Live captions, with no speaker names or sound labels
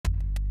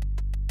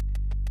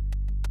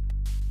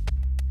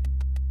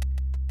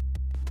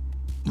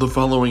The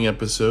following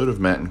episode of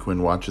Matt and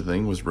Quinn Watch a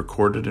Thing was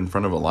recorded in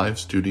front of a live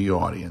studio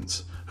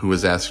audience, who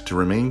was asked to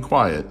remain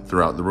quiet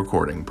throughout the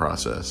recording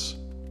process.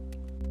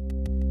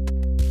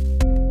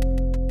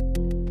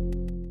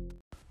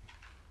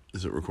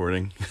 Is it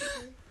recording?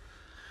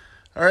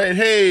 All right,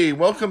 hey,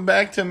 welcome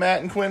back to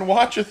Matt and Quinn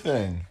Watch a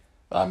Thing.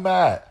 I'm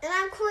Matt. And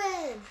I'm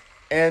Quinn.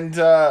 And,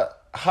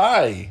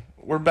 hi,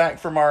 we're back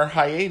from our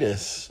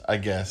hiatus, I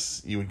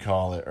guess you would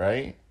call it,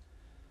 right?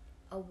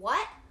 A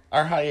what?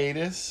 Our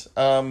hiatus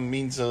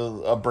means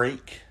a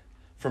break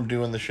from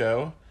doing the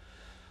show.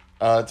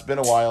 It's been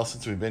a while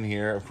since we've been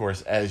here. Of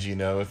course, as you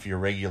know, if you're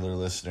regular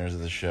listeners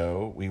of the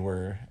show, we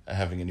were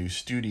having a new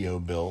studio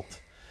built.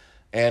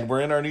 And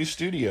we're in our new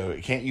studio.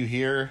 Can't you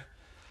hear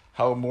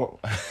how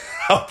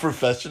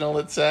professional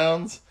it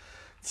sounds?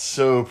 It's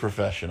so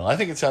professional. I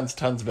think it sounds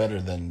tons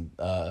better than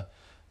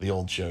the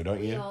old show,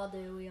 don't you? We all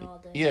do.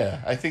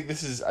 Yeah, I think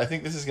this is going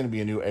to be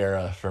a new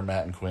era for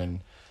Matt and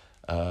Quinn.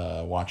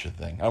 Watch a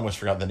Thing. I almost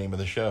forgot the name of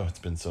the show. It's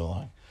been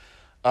so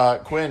long.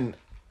 Quinn,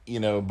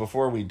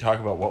 before we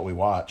talk about what we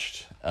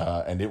watched,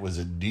 and it was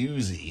a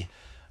doozy,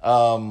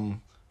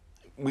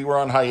 we were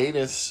on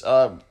hiatus.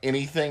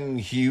 Anything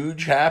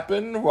huge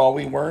happen while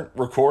we weren't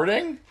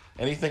recording?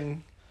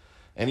 Anything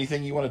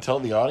you want to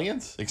tell the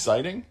audience?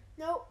 Exciting?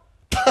 Nope.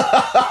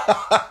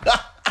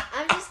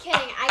 I'm just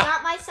kidding. I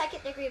got my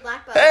second-degree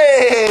black belt.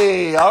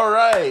 Hey! All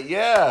right,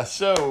 yeah.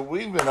 So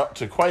we've been up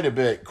to quite a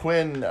bit.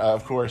 Quinn,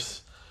 of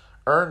course,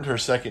 earned her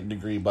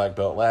second-degree black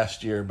belt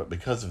last year, but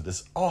because of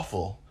this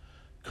awful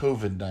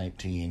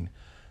COVID-19,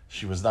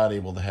 she was not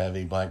able to have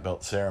a black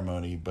belt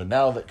ceremony. But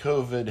now that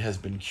COVID has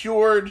been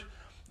cured,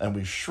 and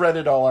we've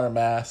shredded all our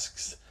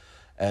masks,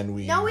 and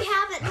we... No, we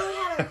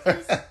haven't,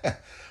 please.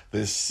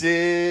 This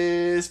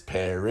is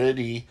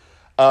parody.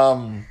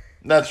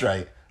 That's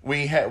right.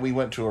 We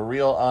went to a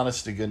real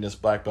honest-to-goodness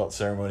black belt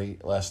ceremony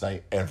last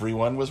night.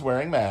 Everyone was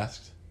wearing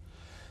masks.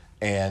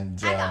 And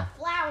I got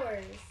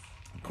flowers.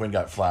 Quinn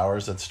got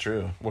flowers, that's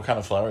true. What kind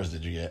of flowers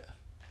did you get?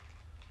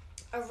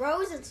 A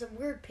rose and some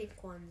weird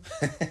pink ones.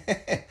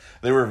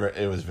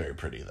 It was very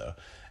pretty, though.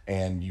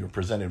 And you were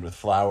presented with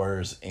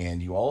flowers,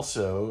 and you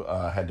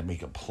also had to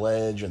make a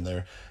pledge. And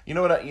you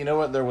know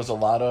what? There was a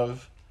lot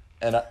of,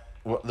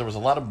 there was a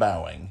lot of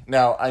bowing.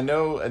 Now I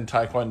know in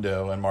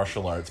Taekwondo and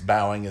martial arts,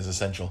 bowing is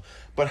essential.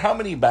 But how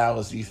many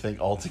bows do you think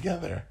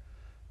altogether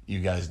you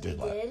guys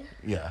did?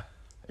 Yeah,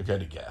 if you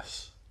had to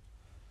guess.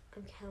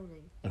 I'm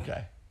counting.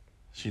 Okay.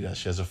 She does.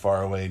 She has a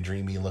faraway,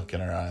 dreamy look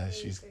in her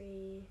eyes. 3,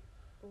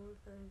 4,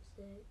 5,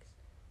 6,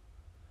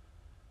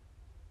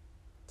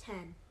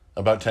 10.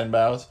 About 10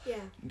 bows? Yeah.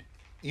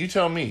 You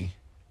tell me,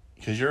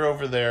 because you're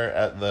over there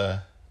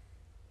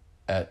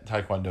at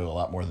Taekwondo a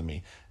lot more than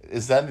me.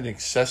 Is that an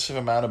excessive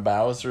amount of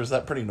bows, or is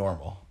that pretty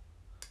normal?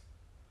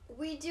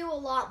 We do a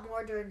lot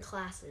more during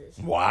classes.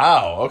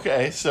 Wow,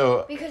 okay,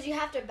 so... Because you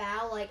have to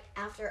bow,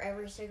 after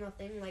every single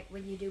thing. Like,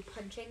 when you do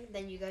punching,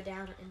 then you go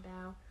down and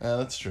bow.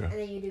 That's true. And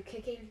then you do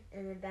kicking,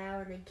 and then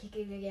bow, and then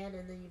kicking again,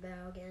 and then you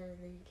bow again, and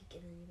then you kick,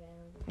 and then you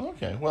bow.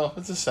 Okay, well,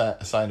 it's a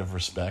sign of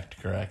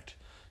respect, correct?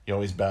 You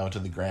always bow to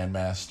the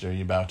grandmaster,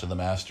 you bow to the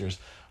masters.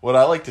 What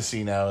I like to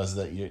see now is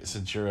that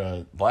since you're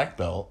a black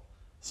belt,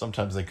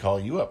 sometimes they call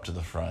you up to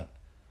the front,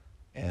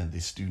 and the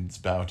students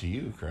bow to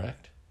you,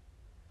 correct?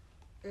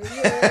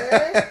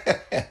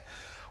 Yeah.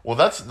 Well,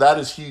 that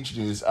is huge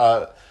news.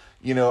 I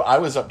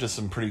was up to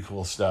some pretty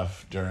cool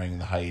stuff during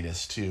the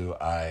hiatus too.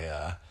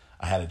 I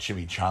had a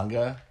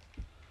chimichanga.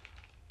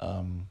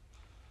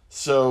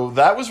 So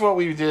that was what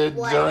we did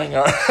during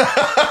our.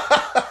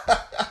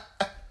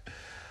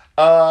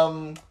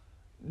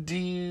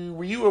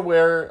 Were you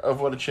aware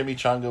of what a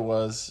chimichanga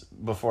was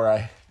before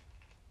I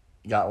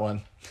got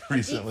one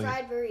recently? Deep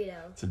fried burrito.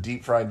 It's a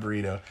deep fried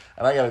burrito.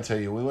 And I got to tell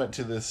you, we went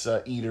to this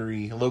local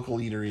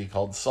eatery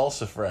called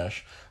Salsa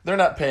Fresh. They're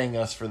not paying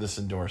us for this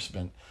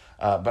endorsement.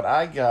 But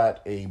I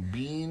got a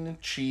bean,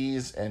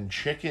 cheese, and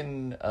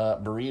chicken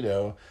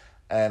burrito,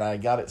 and I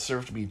got it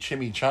served to me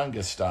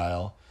chimichanga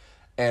style.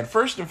 And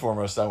first and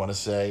foremost, I want to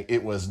say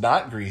it was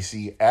not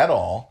greasy at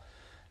all.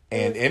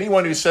 And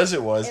anyone who says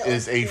it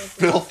is a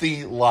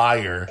filthy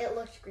liar. It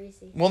looked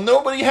greasy. Well,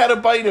 nobody had a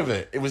bite of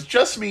it. It was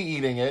just me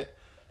eating it.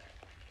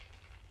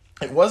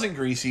 It wasn't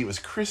greasy. It was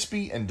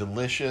crispy and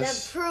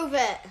delicious. Then prove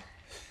it.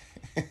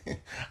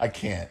 I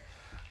can't.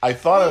 I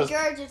thought I was...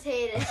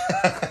 Regurgitated.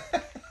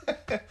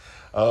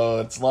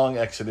 Oh, it's long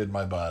exited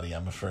my body,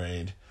 I'm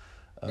afraid.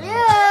 Ew!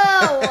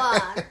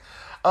 But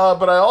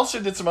I also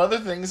did some other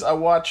things. I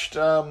watched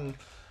my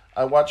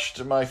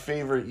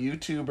favorite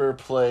YouTuber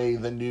play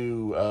the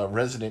new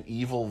Resident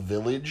Evil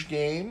Village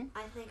game.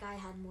 I think I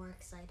had more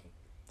exciting.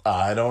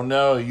 I don't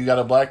know. You got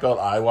a black belt.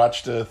 I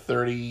watched a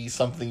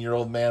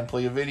 30-something-year-old man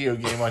play a video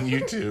game on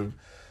YouTube.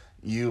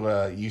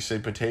 You say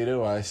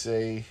potato, I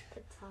say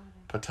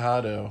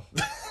potato.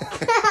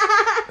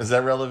 Is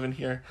that relevant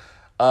here?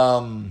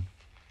 What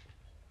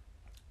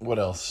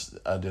else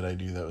did I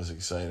do that was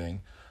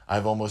exciting?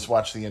 I've almost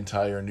watched the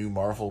entire new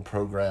Marvel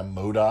program,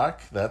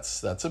 MODOK.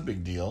 That's a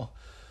big deal.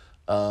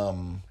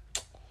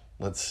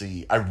 Let's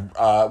see.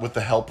 With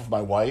the help of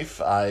my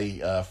wife,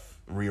 I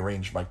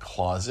rearranged my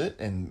closet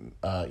and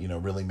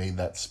really made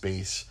that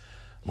space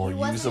more He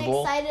wasn't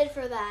usable. excited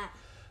for that.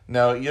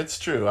 No, it's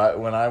true.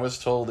 When I was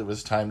told it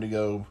was time to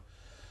go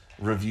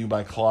review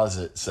my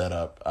closet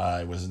setup,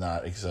 I was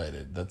not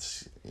excited.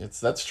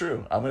 That's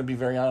true. I'm going to be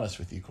very honest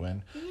with you,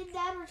 Quinn. Me and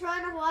Dad were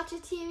trying to watch a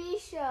TV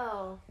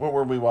show. What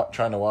were we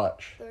trying to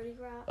watch? 30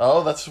 Rock.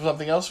 Oh, that's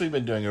something else we've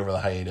been doing over the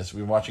hiatus.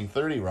 We've been watching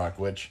 30 Rock,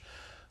 which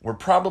we're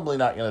probably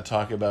not going to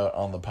talk about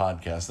on the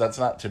podcast. That's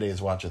not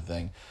today's Watch a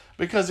Thing.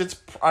 Because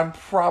I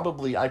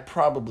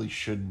probably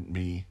shouldn't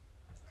be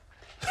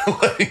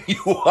letting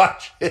you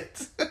watch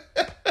it.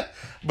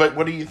 But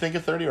what do you think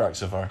of 30 Rock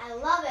so far? I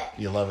love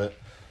it. You love it.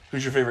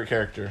 Who's your favorite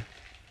character?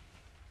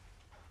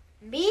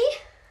 Me?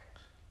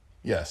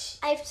 Yes.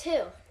 I have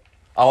two.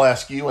 I'll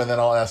ask you, and then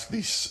I'll ask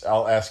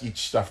each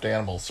stuffed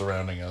animal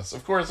surrounding us.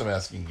 Of course I'm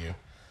asking you.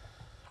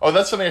 Oh,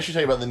 that's something I should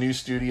tell you about the new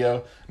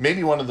studio.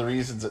 Maybe one of the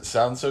reasons it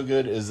sounds so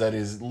good is that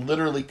it's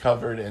literally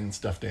covered in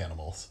stuffed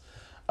animals.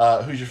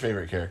 Who's your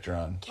favorite character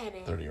on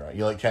Kenneth. 30 Rock?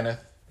 You like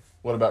Kenneth?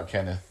 What about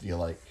Kenneth do you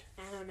like?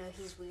 I don't know.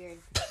 He's weird.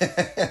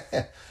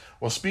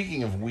 Well,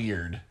 speaking of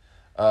weird,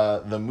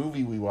 the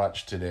movie we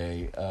watched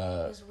today It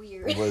was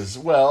weird.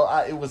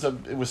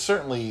 it was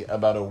certainly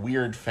about a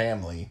weird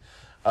family.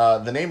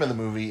 The name of the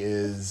movie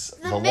is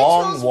The Long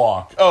Mitchells.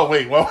 Walk. Oh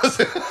wait, what was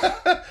it?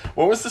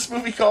 What was this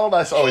movie called?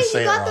 I always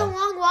say you it got the wrong.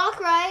 long walk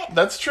right.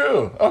 That's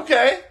true.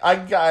 Okay,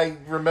 I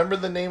remember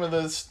the name of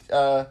this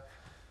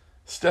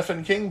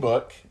Stephen King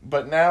book,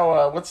 but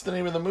now what's the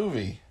name of the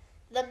movie?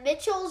 The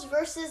Mitchells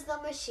versus the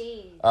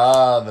Machine.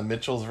 The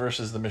Mitchells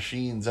versus the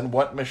Machines. And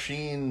what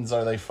machines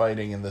are they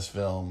fighting in this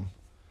film?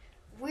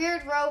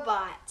 Weird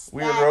robots.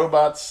 Weird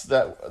robots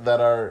that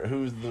are...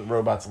 Who's the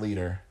robot's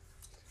leader?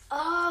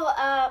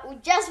 We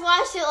just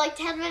watched it like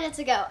 10 minutes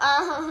ago.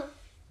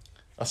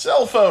 A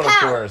cell phone, of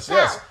Pal, course. pal,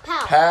 Yes.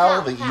 pal,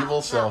 Pal, the pal, evil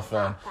pal, cell pal,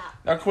 phone. pal.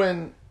 Now,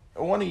 Quinn,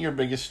 one of your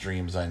biggest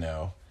dreams, I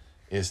know,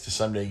 is to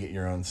someday get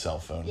your own cell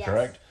phone, Yes.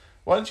 correct?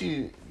 Why don't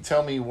you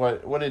tell me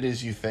what it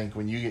is you think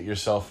when you get your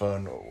cell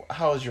phone,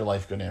 how is your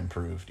life going to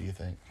improve, do you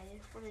think? I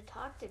just want to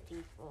talk to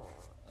people.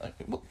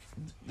 Well,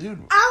 dude,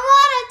 I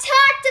want to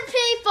talk to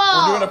people.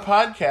 we're doing a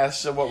podcast,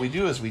 so what we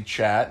do is we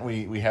chat,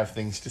 and we have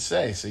things to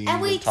say. So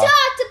and we would talk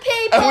to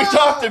people. And we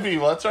talk to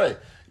people, that's right.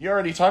 You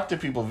already talk to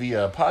people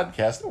via a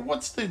podcast.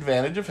 What's the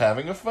advantage of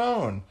having a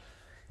phone?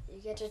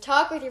 You get to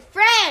talk with your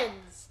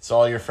friends. So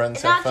all your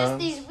friends And have not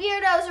phones? just these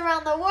weirdos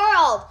around the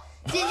world.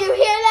 Did you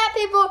hear that,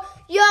 people?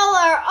 Y'all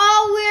are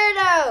all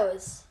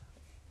weirdos.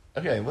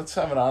 Okay, let's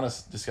have an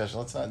honest discussion.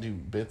 Let's not do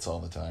bits all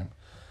the time.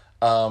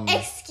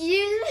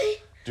 Excuse me?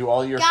 Do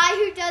all your Guy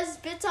who does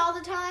bits all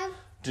the time?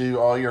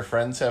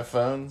 friends have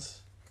phones?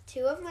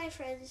 2 of my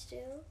friends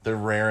do. They're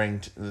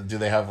raring. Do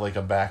they have like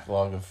a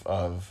backlog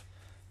of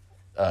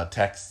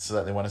texts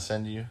that they want to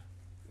send you?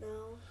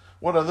 No.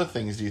 What other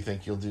things do you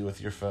think you'll do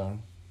with your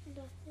phone?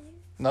 Nothing.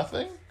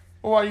 Nothing?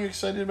 Well, why are you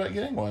excited about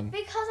getting one?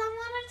 Because I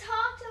want to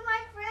talk to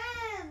my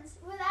friends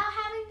without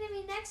having to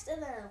be next to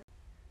them.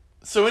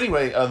 So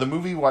anyway, the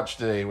movie we watched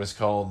today was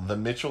called The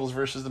Mitchells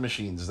versus the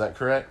Machines. Is that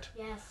correct?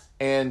 Yes.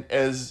 And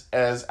as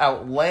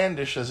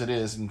outlandish as it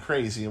is and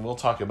crazy, and we'll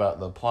talk about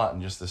the plot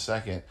in just a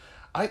second,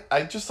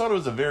 I just thought it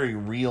was a very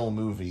real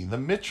movie. The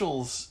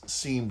Mitchells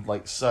seemed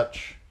like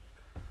such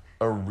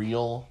a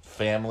real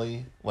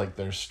family, like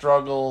their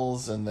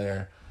struggles and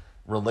their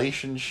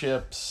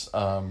relationships.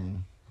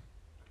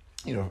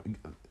 You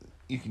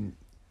can,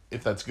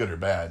 if that's good or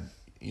bad,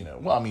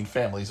 well, I mean,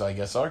 families, I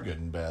guess, are good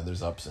and bad.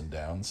 There's ups and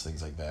downs,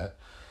 things like that.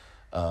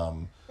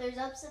 There's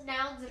ups and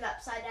downs and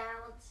upside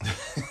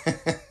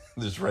downs.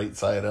 There's right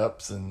side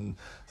ups and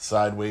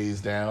sideways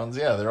downs.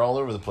 Yeah, they're all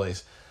over the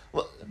place.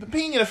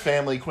 Being in a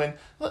family, Quinn,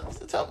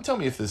 tell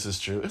me if this is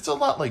true. It's a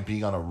lot like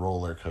being on a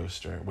roller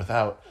coaster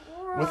without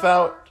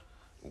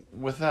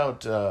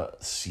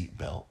seat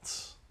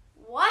belts.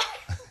 What?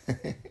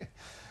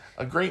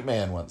 A great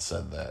man once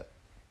said that.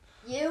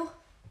 You?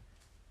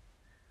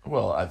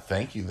 Well, I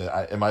thank you.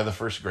 Am I the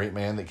first great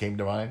man that came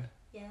to mind?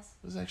 Yes.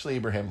 It was actually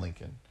Abraham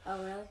Lincoln.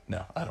 Oh, really?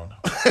 No, I don't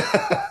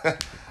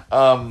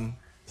know.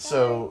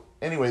 So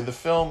anyway, the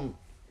film,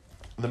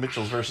 The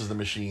Mitchells versus the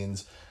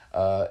Machines,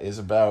 is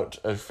about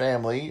a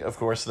family. Of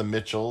course, the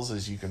Mitchells,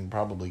 as you can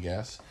probably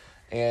guess,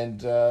 and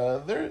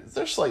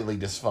they're slightly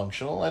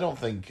dysfunctional. I don't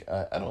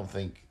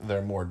think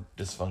they're more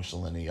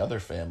dysfunctional than any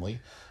other family.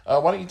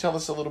 Why don't you tell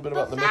us a little bit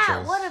about the Matt,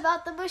 Mitchells? what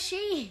about the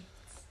machine?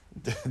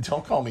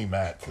 Don't call me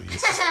Matt,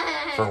 please,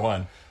 for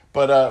one.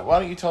 But why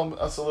don't you tell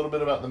us a little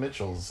bit about the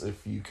Mitchells,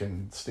 if you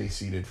can stay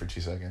seated for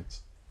 2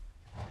 seconds.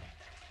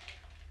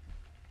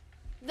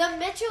 The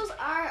Mitchells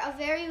are a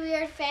very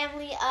weird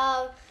family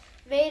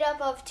made up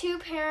of 2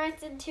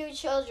 parents and 2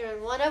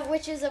 children, one of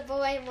which is a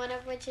boy and one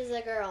of which is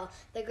a girl.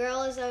 The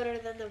girl is older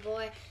than the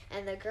boy,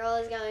 and the girl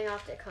is going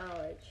off to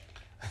college.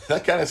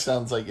 That kind of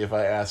sounds like if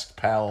I asked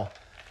Pal,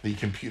 the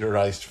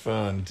computerized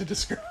phone, to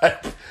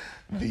describe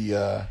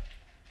the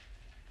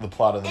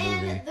plot of the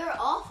movie. And they're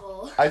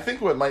awful. I think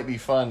what might be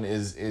fun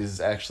is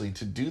actually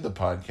to do the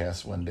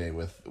podcast one day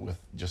with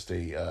just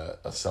a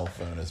cell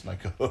phone as my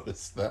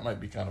co-host. That might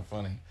be kind of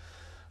funny.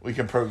 we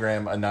can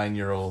program a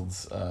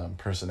 9-year-old's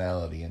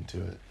personality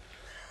into it.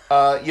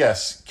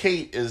 Yes,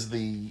 Kate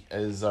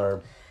is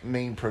our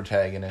main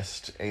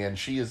protagonist, and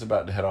she is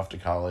about to head off to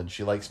college.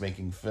 She likes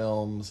making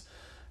films.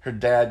 Her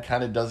dad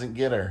kind of doesn't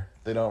get her.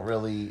 They don't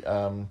really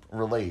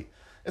relate.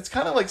 It's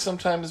kind of like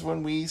sometimes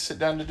when we sit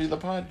down to do the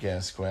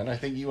podcast, Quinn. I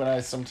think you and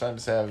I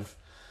sometimes have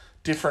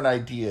different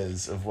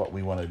ideas of what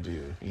we want to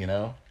do, you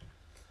know?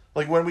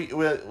 Like when we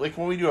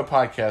do a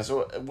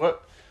podcast,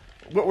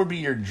 what would be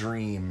your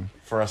dream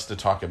for us to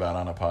talk about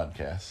on a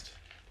podcast?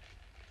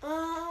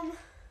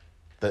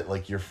 That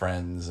like your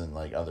friends and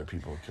like other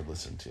people could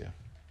listen to.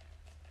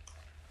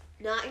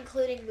 Not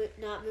including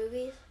not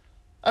movies?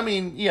 I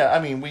mean,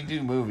 yeah, we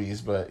do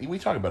movies, but we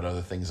talk about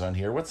other things on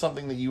here. What's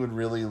something that you would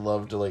really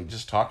love to like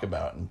just talk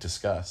about and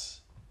discuss?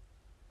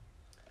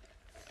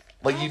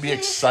 Like you'd be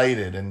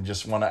excited and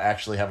just want to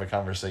actually have a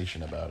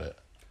conversation about it.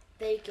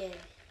 Baking.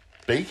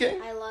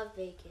 Baking? I love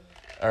baking.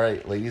 All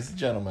right, ladies and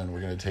gentlemen,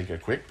 we're going to take a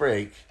quick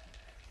break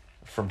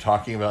from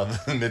talking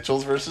about the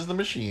Mitchells versus the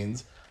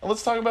Machines, and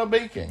let's talk about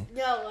baking.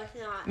 No, let's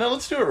not. No,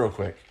 let's do it real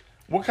quick.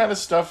 What kind of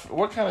stuff?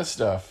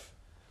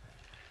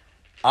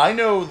 I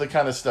know the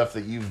kind of stuff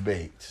that you've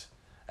baked.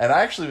 And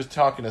I actually was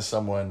talking to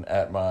someone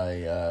at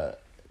my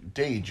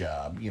day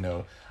job. You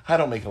know, I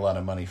don't make a lot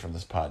of money from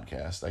this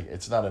podcast.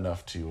 It's not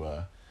enough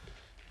to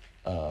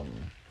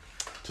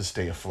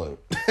stay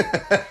afloat.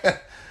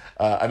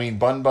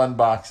 Bun Bun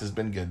Box has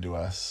been good to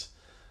us.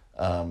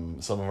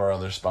 Some of our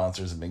other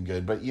sponsors have been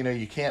good. But, you know,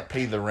 you can't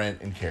pay the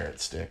rent in carrot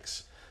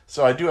sticks.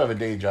 So I do have a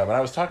day job. And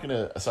I was talking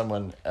to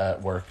someone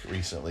at work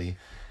recently,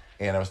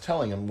 and I was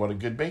telling him what a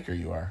good baker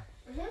you are.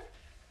 Mm-hmm.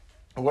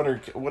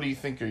 What do you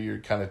think are your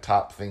kind of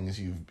top things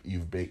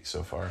you've baked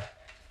so far?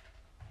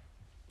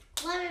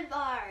 Lemon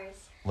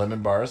bars.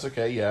 Lemon bars,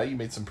 okay, yeah, you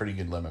made some pretty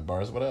good lemon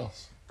bars. What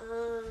else?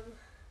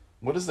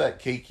 What is that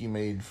cake you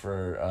made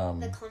for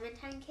the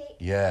clementine cake?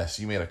 Yes,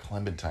 you made a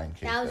clementine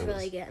cake. That was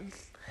really good.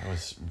 That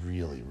was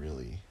really,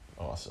 really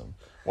awesome.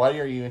 Why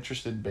are you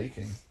interested in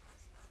baking?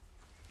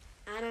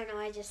 I don't know,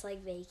 I just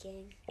like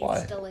baking. Why?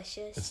 It's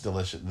delicious. It's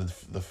delicious.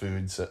 The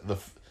food,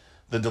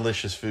 the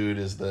delicious food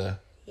is the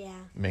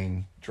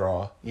main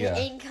draw.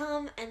 The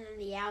income and then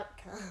the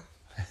outcome.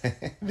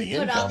 The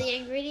you income. put all the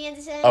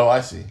ingredients in. Oh,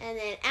 I see. And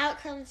then out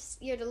comes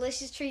your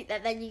delicious treat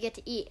that then you get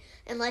to eat.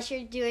 Unless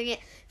you're doing it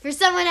for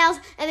someone else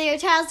and then your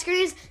child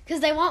screams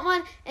because they want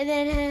one. And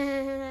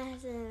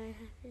then...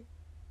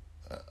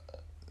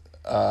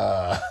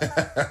 I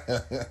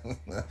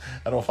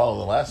don't follow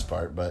the last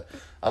part, but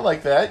I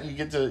like that. You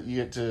get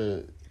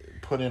to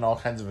put in all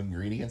kinds of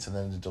ingredients and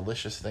then a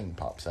delicious thing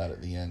pops out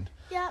at the end.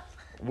 Yep.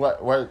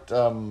 What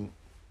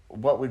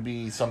would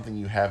be something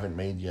you haven't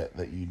made yet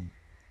that you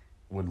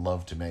would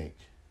love to make?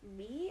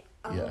 Me?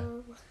 Yeah.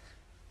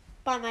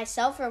 By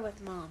myself or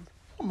with Mom?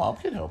 Well, Mom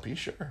can help you,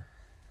 sure.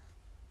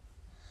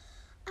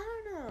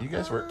 I don't know. You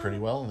guys work pretty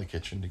well in the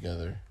kitchen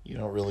together. You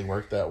don't really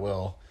work that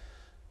well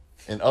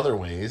in other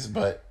ways,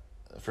 but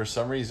for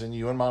some reason,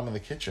 you and Mom in the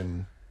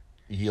kitchen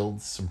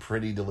yields some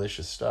pretty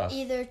delicious stuff.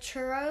 Either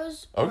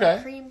churros or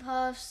cream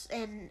puffs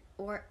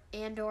or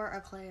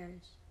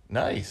eclairs.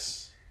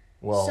 Nice.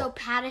 Well, so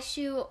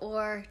patachoux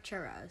or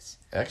churros.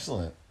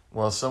 Excellent.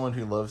 Well, as someone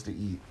who loves to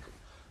eat,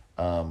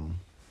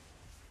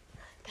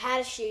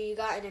 Patachoux you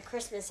got in a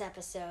Christmas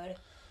episode.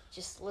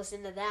 Just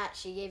listen to that.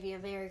 She gave you a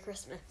Merry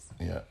Christmas.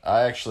 Yeah,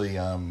 I actually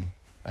I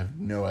have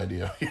no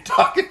idea what you're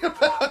talking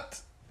about.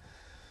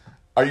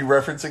 Are you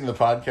referencing the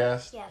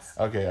podcast? Yes.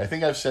 Okay, I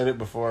think I've said it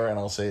before, and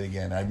I'll say it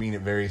again. I mean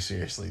it very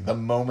seriously. The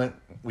moment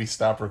we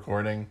stop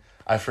recording,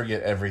 I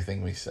forget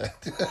everything we said.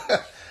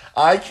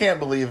 I can't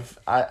believe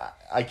I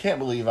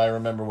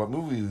remember what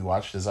movie we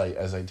watched as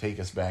I take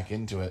us back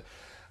into it.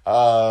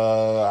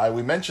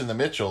 We mentioned the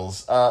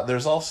Mitchells.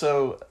 There's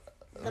also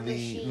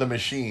the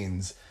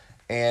Machines,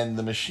 and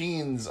the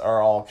Machines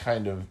are all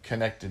kind of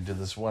connected to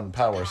this one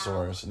power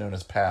source known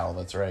as PAL.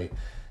 That's right,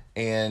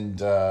 and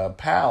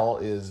PAL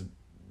is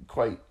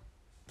quite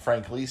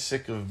frankly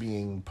sick of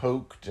being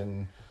poked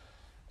and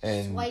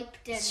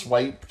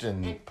swiped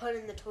and put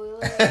in the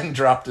toilet and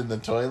dropped in the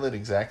toilet.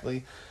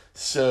 Exactly.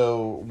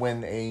 So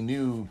when a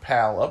new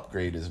PAL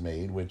upgrade is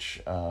made,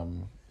 which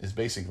is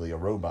basically a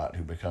robot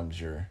who becomes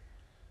your,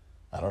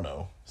 I don't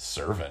know,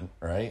 servant,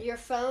 right? Your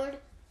phone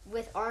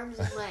with arms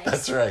and legs.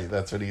 That's right.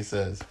 That's what he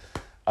says.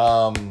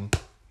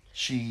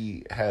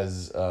 She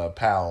has,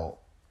 PAL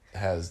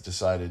has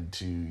decided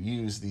to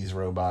use these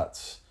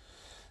robots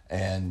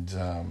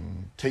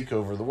and take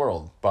over the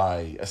world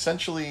by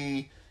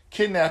essentially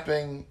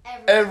kidnapping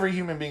every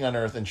human being on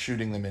Earth and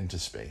shooting them into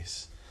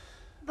space.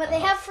 But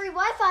they have free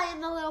Wi-Fi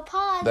in the little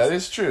pods. That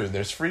is true.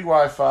 There's free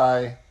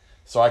Wi-Fi,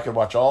 so I could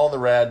watch all the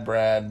Rad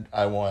Brad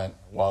I want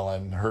while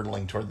I'm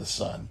hurtling toward the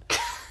sun.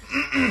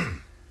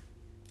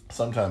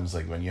 Sometimes,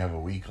 like when you have a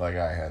week like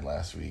I had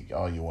last week,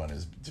 all you want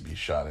is to be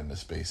shot into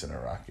space in a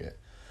rocket.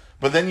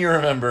 But then you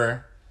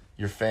remember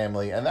your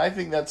family, and I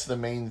think that's the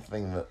main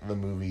thing that the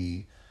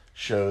movie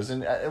shows.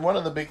 And one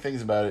of the big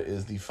things about it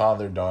is the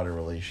father-daughter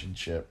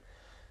relationship,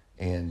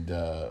 and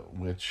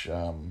which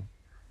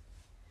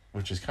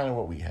is kind of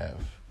what we have.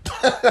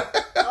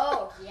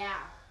 Oh, yeah.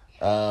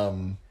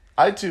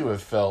 I too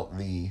have felt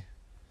the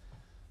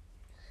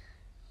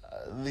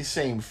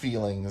same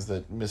feelings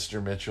that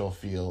Mr. Mitchell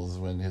feels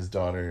when his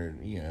daughter,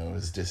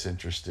 is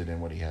disinterested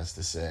in what he has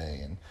to say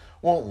and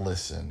won't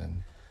listen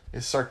and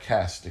is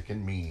sarcastic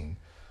and mean.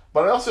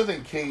 But I also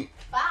think Kate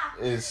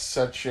is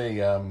such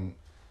a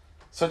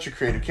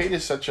creative. Kate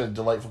is such a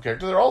delightful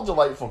character. They're all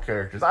delightful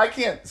characters. I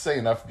can't say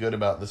enough good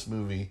about this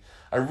movie.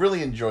 I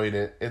really enjoyed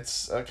it.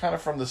 It's kind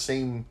of from the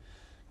same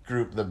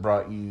group that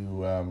brought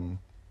you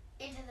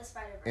Into the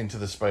Spider-Verse. Into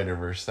the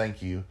Spider-Verse.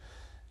 Thank you.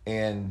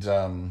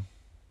 And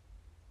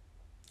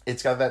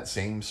it's got that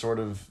same sort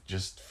of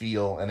just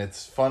feel, and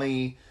it's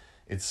funny.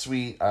 It's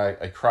sweet.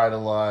 I cried a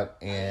lot,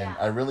 and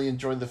I really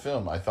enjoyed the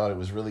film. I thought it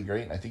was really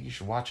great, and I think you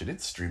should watch it.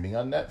 It's streaming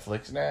on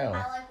Netflix now.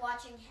 I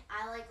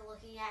like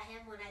looking at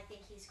him when I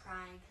think he's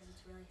crying because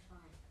it's really fun.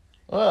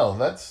 Well,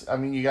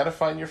 you got to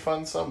find your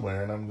fun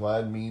somewhere, and I'm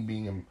glad me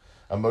being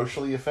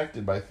emotionally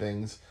affected by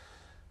things.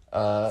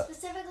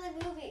 Specifically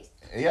movies.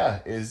 Yeah,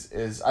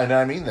 and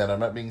I mean that. I'm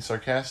not being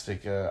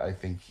sarcastic. I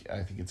think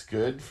it's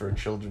good for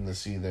children to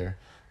see their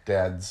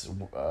dads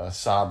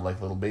sob like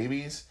little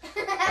babies,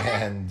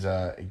 and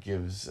it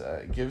gives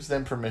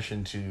them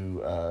permission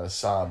to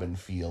sob and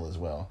feel as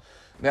well.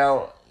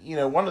 Now,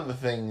 one of the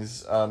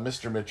things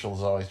Mr. Mitchell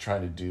is always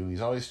trying to do,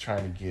 he's always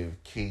trying to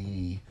give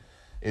Katie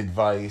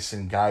advice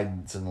and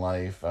guidance in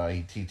life.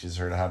 He teaches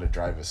her how to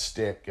drive a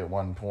stick at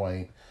one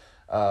point.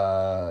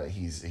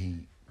 He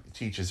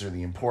teaches her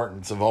the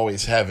importance of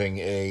always having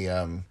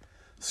a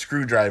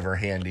screwdriver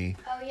handy.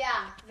 Oh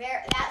yeah,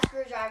 that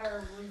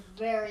screwdriver was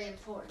very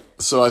important.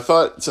 So I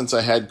thought, since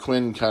I had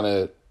Quinn kind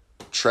of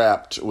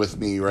trapped with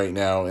me right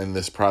now in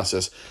this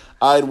process,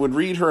 I would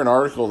read her an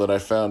article that I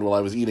found while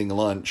I was eating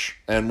lunch.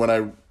 And when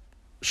I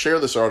share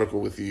this article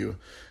with you,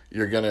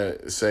 you're going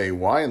to say,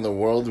 why in the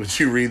world would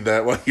you read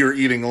that while you're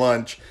eating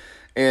lunch?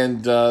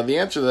 And the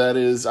answer to that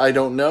is, I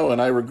don't know,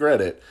 and I regret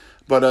it.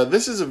 But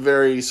this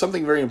is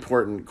something very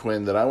important,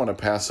 Quinn, that I want to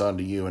pass on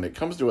to you. And it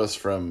comes to us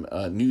from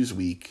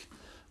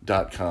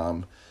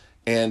Newsweek.com.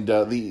 And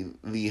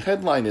the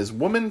headline is,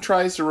 Woman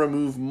Tries to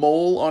Remove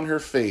Mole on Her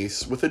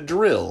Face with a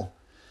Drill.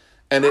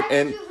 And it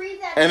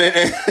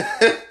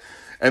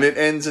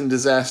ends in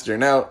disaster.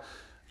 Now,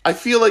 I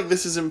feel like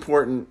this is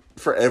important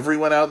for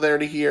everyone out there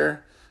to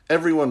hear.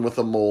 Everyone with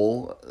a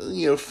mole,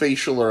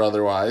 facial or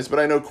otherwise. But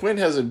I know Quinn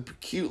has a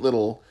cute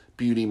little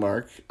beauty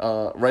mark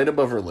right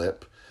above her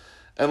lip.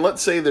 And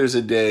let's say there's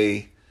a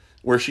day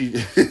where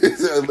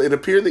it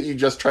appeared that you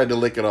just tried to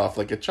lick it off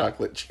like a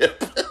chocolate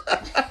chip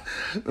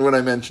when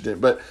I mentioned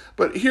it. But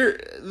here,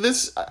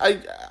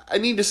 I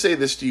need to say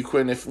this to you,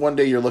 Quinn. If one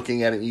day you're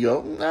looking at it and you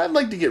go, I'd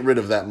like to get rid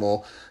of that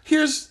mole,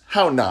 here's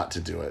how not to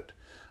do it.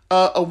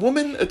 A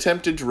woman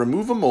attempted to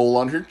remove a mole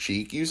on her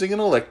cheek using an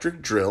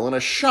electric drill in a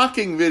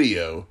shocking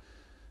video,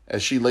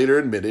 as she later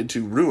admitted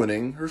to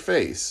ruining her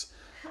face.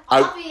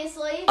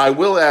 Obviously. I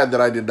will add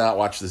that I did not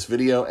watch this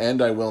video,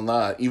 and I will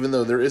not, even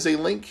though there is a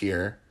link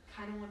here.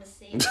 Kind of want to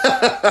see.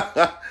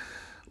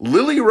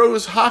 Lily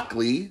Rose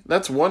Hockley,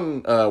 that's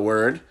one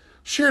word,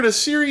 shared a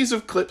series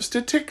of clips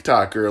to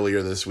TikTok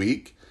earlier this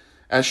week,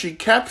 as she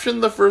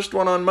captioned the first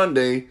one on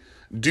Monday,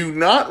 "Do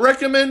not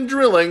recommend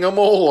drilling a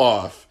mole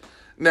off."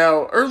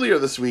 Now, earlier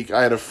this week,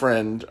 I had a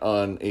friend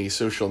on a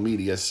social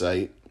media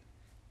site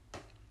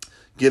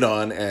get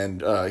on,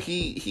 and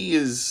he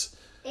is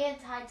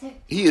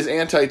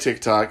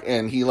anti-TikTok,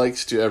 and he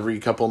likes to every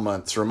couple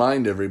months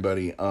remind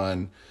everybody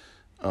on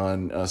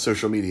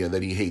social media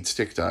that he hates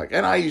TikTok.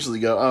 And I usually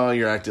go, oh,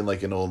 you're acting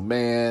like an old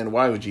man.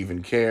 Why would you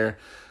even care?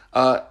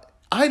 I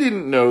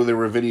didn't know there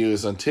were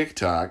videos on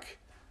TikTok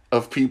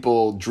of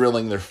people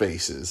drilling their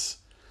faces.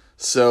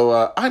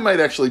 So I might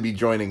actually be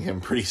joining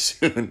him pretty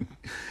soon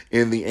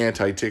in the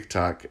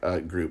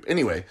anti-TikTok group.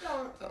 Anyway,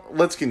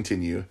 let's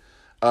continue.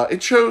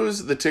 It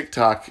shows the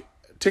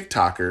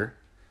TikToker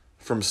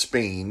from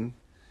Spain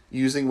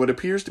using what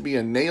appears to be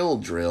a nail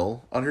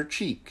drill on her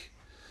cheek.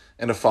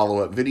 In a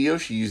follow-up video,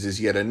 she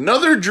uses yet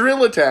another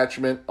drill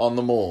attachment on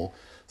the mole.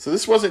 So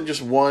this wasn't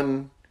just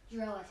one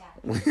drill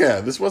attachment.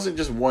 Yeah, this wasn't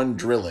just one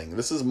drilling.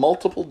 This is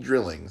multiple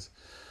drillings.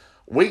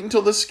 Wait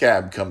until the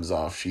scab comes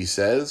off, she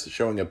says,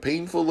 showing a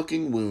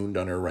painful-looking wound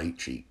on her right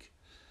cheek.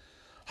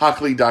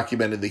 Hockley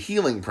documented the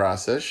healing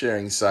process,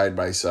 sharing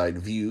side-by-side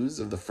views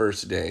of the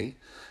first day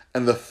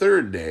and the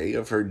third day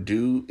of her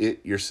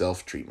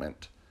do-it-yourself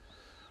treatment.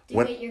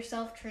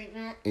 Do-it-yourself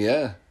treatment?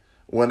 Yeah.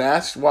 When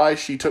asked why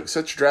she took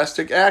such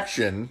drastic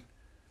action,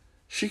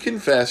 she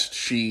confessed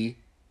she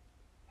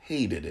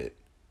hated it,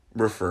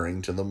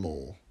 referring to the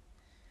mole.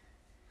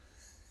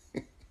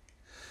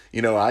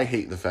 I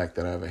hate the fact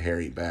that I have a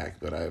hairy back,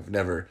 but I've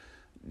never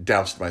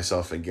doused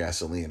myself in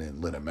gasoline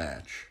and lit a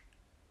match.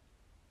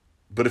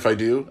 But if I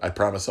do, I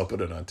promise I'll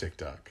put it on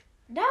TikTok.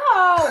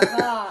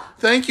 No!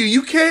 Thank you.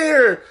 You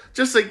care!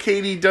 Just like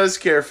Katie does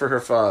care for her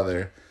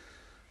father.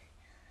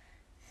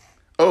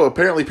 Oh,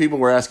 apparently people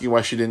were asking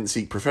why she didn't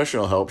seek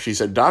professional help. She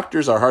said,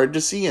 doctors are hard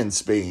to see in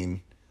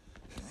Spain.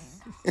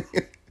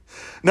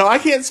 No, I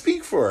can't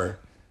speak for her.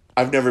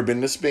 I've never been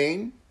to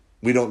Spain.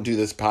 we don't do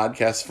this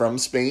podcast from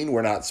Spain.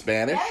 We're not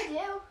Spanish. Yeah, I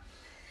do.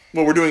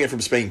 Well, we're doing it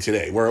from Spain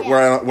today. We're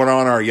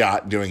on our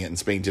yacht doing it in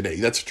Spain today.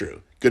 That's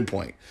true. Good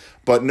point.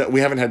 But no, we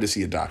haven't had to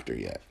see a doctor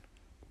yet.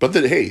 But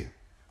the day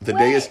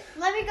is...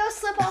 Let me go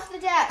slip off the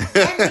deck.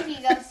 Then we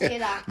can go see a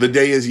doctor. The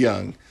day is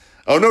young.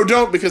 Oh, no,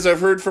 don't, because I've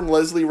heard from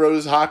Leslie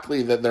Rose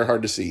Hockley that they're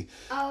hard to see.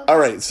 Oh, All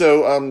right,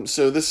 so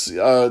this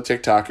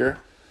TikToker,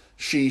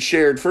 she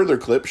shared further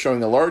clips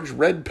showing a large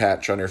red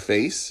patch on her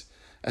face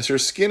as her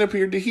skin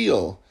appeared to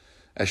heal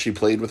as she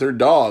played with her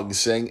dogs,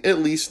 saying, "At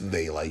least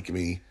they like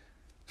me."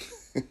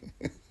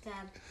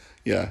 Dad.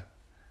 Yeah,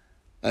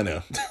 I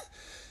know.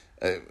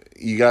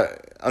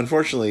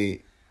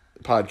 Unfortunately,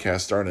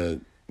 podcasts aren't a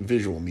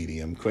visual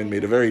medium. Quinn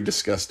made a very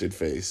disgusted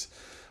face.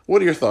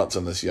 What are your thoughts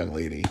on this young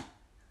lady?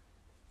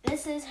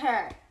 This is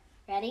her.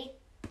 Ready?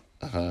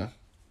 Uh-huh.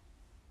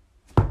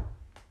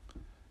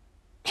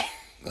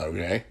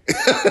 Okay.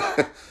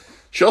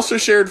 She also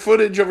shared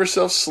footage of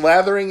herself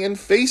slathering in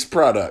face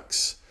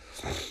products,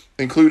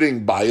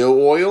 including bio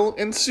oil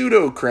and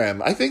pseudo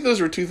creme. I think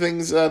those were two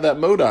things that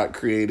MODOK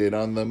created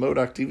on the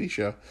MODOK TV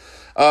show.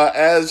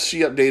 As she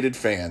updated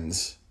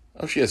fans.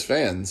 Oh, she has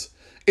fans.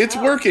 It's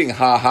working,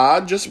 haha.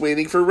 Just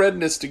waiting for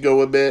redness to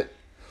go a bit.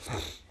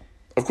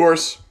 Of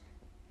course,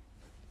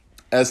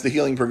 as the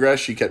healing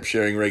progressed, she kept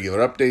sharing regular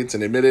updates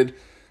and admitted,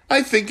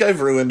 "I think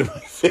I've ruined my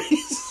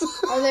face."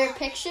 Are there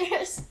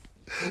pictures?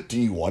 Do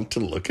you want to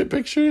look at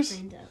pictures?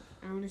 Kind of.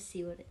 I want to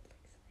see what it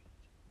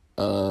looks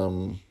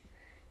like.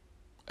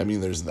 I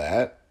mean, there's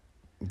that,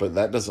 but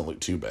that doesn't look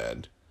too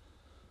bad.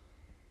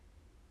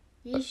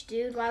 Yeesh,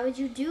 dude, why would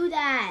you do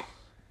that?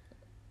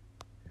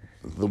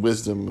 The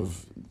wisdom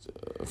of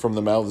from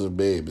the mouths of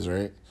babes,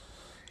 right?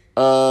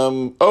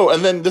 And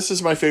then this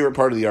is my favorite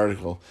part of the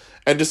article.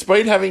 And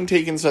despite having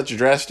taken such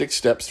drastic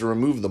steps to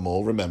remove the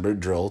mole, remember,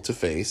 drill to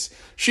face,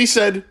 she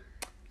said,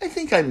 "I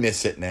think I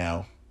miss it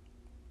now."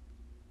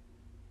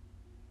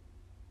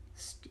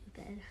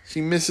 Stupid.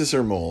 She misses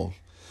her mole.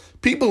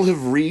 People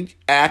have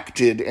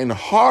reacted in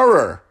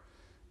horror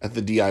at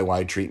the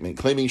DIY treatment,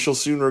 claiming she'll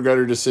soon regret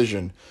her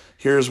decision.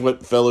 Here's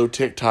what fellow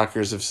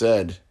TikTokers have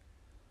said.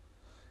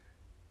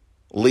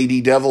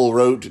 Lady Devil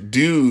wrote,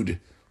 "Dude,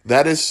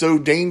 that is so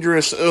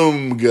dangerous,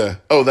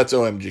 Oh, that's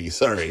OMG,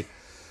 sorry.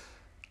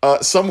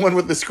 Someone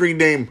with the screen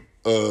name,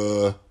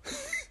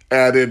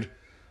 added,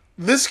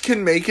 "This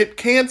can make it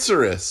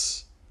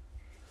cancerous.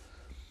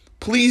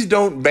 Please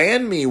don't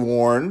ban me,"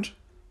 warned.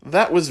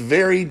 "That was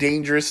very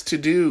dangerous to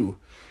do.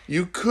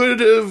 You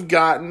could have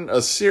gotten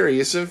a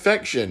serious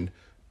infection.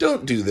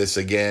 Don't do this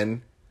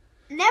again."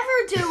 Never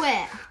do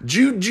it.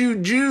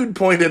 Jude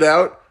pointed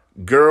out,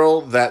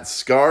 "Girl, that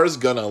scar's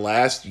gonna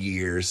last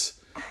years."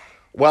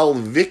 While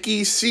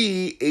Vicky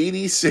C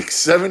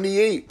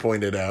 8678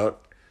 pointed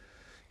out,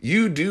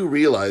 "You do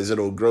realize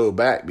it'll grow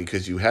back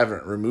because you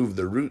haven't removed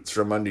the roots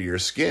from under your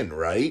skin,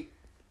 right?"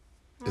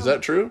 Is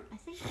that true? I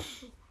think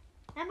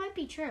that might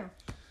be true.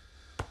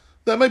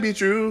 That might be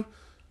true.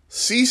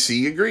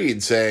 Cece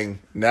agreed, saying,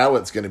 "Now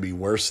it's going to be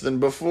worse than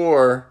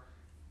before."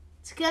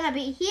 It's gonna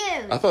be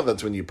huge. I thought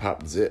that's when you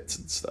pop zits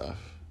and stuff.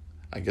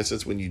 I guess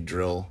it's when you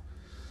drill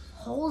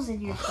Holes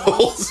in your face.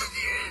 holes in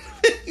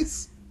your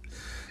face.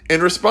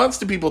 In response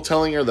to people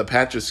telling her the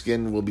patch of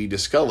skin will be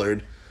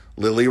discolored,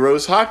 Lily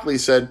Rose Hockley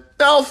said,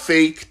 "I'll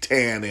fake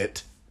tan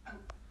it."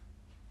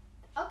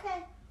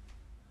 Okay,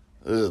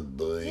 Oh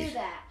boy. do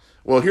that.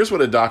 Well, here's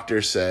what a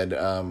doctor said.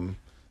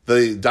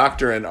 The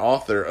doctor and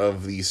author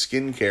of the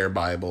Skincare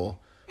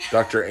Bible,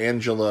 Dr.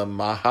 Angela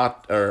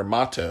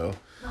Mato,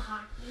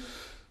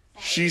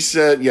 she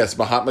said, yes,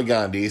 Mahatma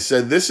Gandhi,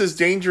 said, "This is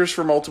dangerous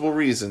for multiple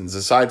reasons.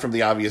 Aside from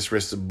the obvious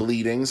risks of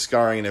bleeding,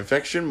 scarring, and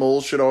infection,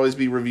 moles should always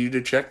be reviewed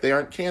to check they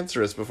aren't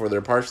cancerous before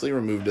they're partially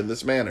removed in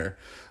this manner.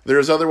 There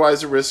is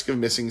otherwise a risk of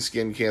missing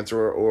skin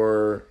cancer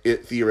or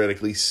it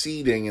theoretically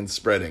seeding and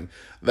spreading."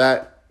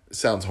 That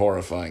sounds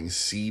horrifying.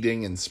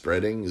 Seeding and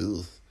spreading?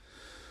 Ugh.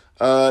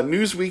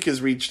 Newsweek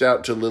has reached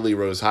out to Lily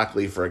Rose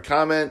Hockley for a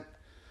comment,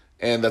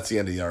 and that's the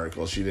end of the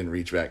article. She didn't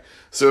reach back.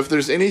 So if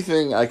there's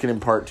anything I can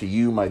impart to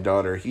you, my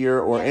daughter here,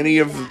 or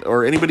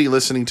anybody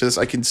listening to this,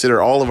 I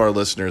consider all of our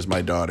listeners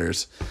my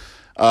daughters.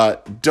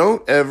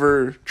 Don't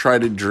ever try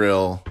to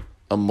drill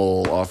a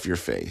mole off your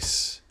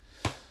face.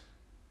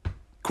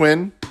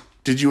 Quinn,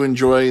 did you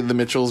enjoy The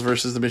Mitchells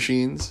versus the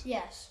Machines?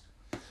 Yes.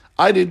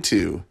 I did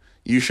too.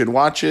 You should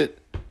watch it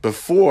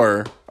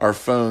before our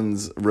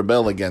phones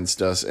rebel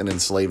against us and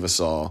enslave us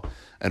all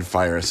and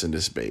fire us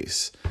into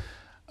space.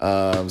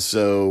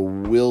 So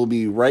we'll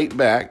be right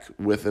back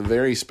with a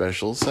very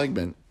special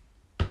segment.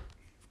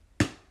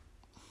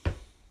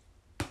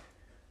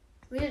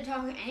 We didn't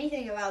talk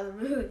anything about the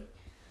movie.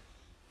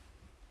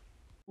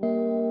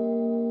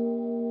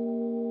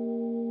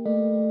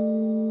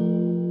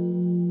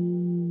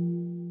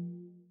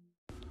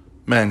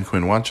 Man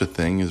Quinn Watch a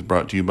Thing is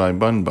brought to you by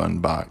Bun Bun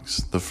Box,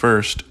 the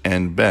first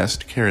and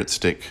best carrot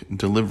stick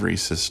delivery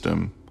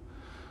system.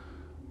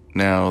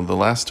 Now, the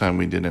last time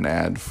we did an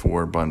ad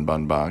for Bun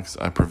Bun Box,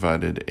 I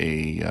provided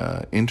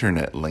a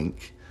internet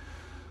link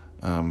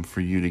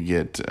for you to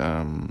get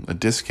a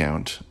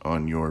discount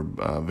on your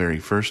very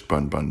first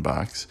Bun Bun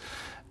box.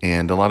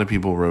 And a lot of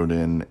people wrote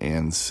in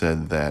and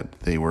said that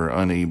they were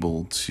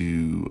unable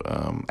to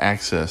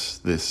access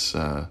this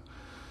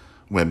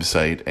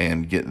website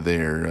and get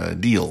their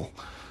deal.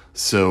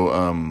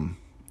 So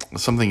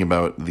something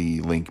about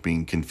the link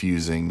being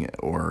confusing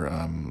or,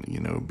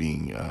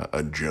 being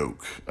a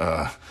joke.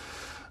 I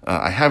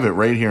have it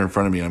right here in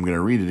front of me, and I'm going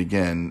to read it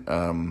again.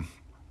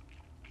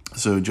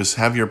 So just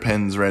have your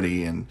pens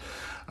ready, and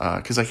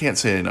because I can't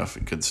say enough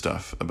good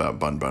stuff about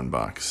Bun Bun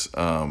Box.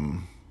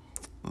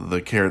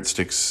 The carrot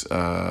sticks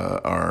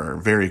are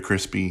very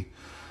crispy,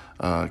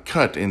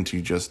 cut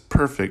into just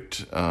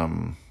perfect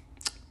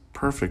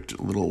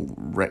little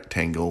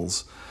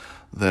rectangles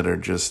that are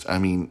just,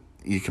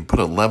 you can put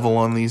a level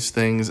on these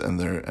things, and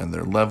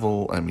they're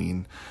level. I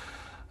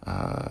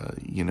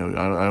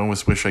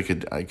almost wish I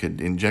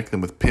could inject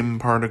them with PIM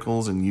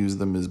particles and use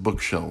them as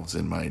bookshelves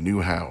in my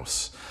new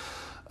house.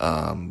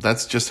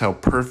 That's just how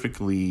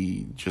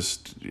perfectly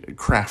just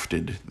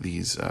crafted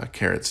these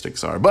carrot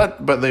sticks are.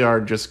 But they are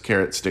just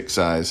carrot stick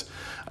size,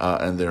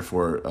 and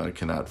therefore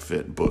cannot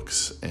fit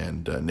books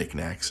and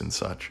knickknacks and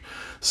such.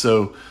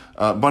 So,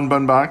 Bun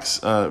Bun Box,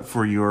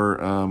 for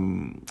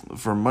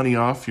money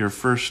off your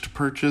first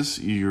purchase,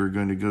 you're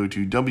going to go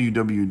to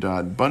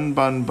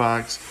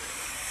www.bunbunbox.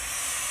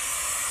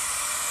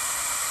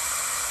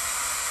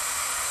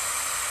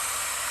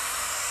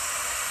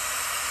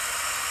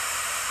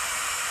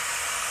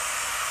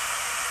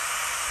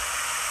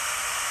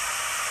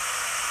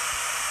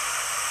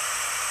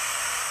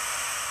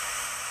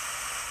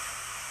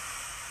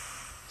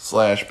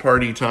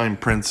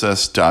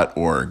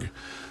 /partytimeprincess.org.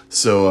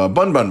 So,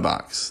 Bun Bun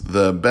Box,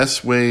 the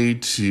best way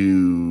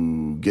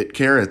to get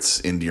carrots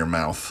into your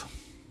mouth.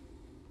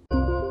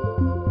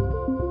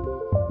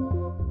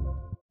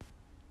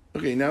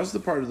 Okay, now's the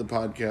part of the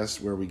podcast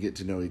where we get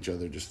to know each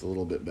other just a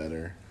little bit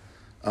better.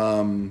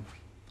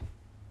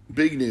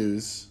 Big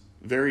news,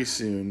 very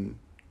soon,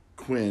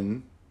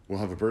 Quinn will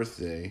have a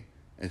birthday,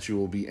 and she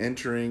will be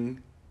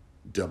entering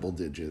double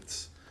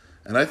digits.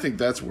 And I think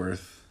that's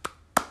worth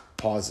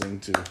pausing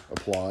to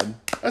applaud.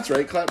 That's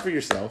right, clap for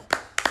yourself.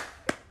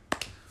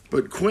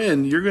 But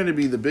Quinn, you're going to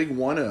be the big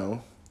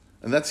 1-0,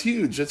 and that's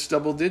huge. That's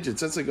double digits.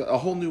 That's like a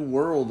whole new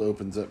world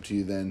opens up to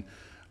you then.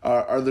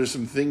 Are there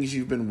some things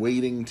you've been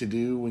waiting to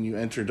do when you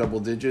enter double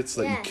digits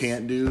that you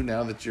can't do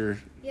now that you're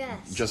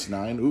just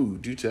 9? Ooh,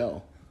 do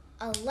tell.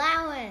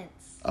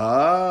 Allowance.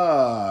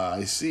 Ah,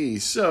 I see.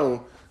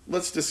 So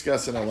let's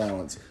discuss an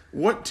allowance.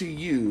 What to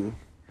you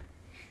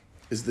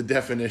is the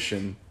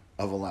definition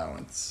of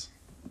allowance?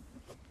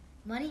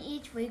 Money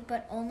each week,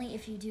 but only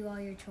if you do all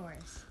your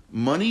chores.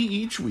 Money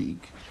each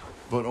week,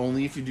 but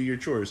only if you do your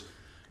chores.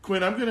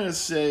 Quinn, I'm going to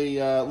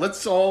say,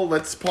 let's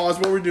pause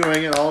what we're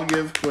doing, and I'll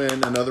give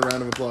Quinn another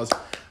round of applause.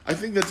 I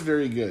think that's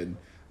very good.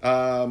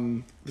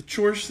 The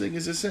chores thing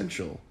is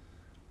essential.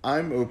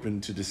 I'm open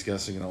to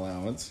discussing an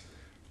allowance.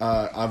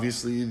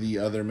 Obviously, the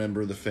other member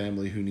of the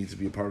family who needs to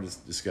be a part of this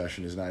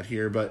discussion is not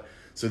here, but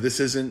so this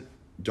isn't,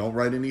 don't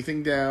write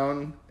anything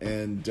down,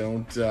 and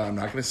I'm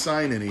not going to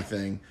sign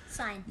anything.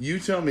 Sign. You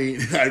tell me,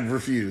 I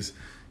refuse.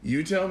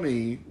 You tell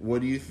me,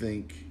 what do you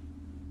think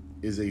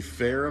is a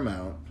fair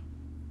amount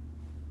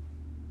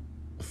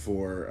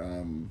for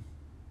an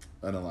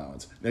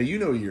allowance? Now, you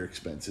know your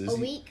expenses. A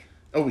week?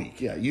 A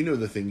week, yeah. You know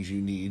the things you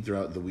need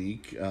throughout the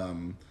week.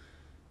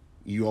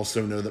 You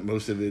also know that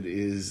most of it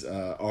is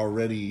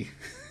already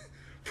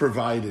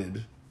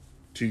provided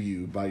to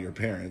you by your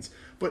parents.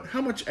 But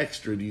how much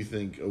extra do you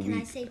think a week?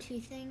 Can I say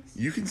 2 things?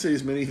 You can say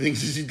as many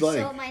things as you'd like.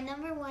 So my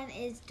number 1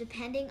 is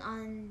depending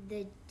on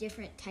the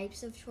different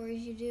types of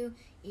chores you do,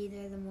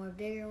 either the more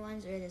bigger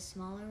ones or the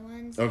smaller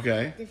ones.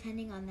 Okay.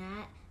 Depending on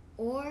that.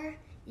 Or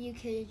you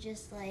could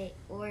just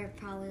or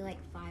probably $5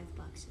 a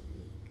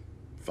week.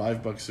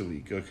 $5 a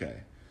week,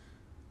 okay.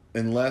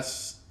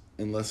 Unless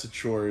a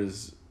chore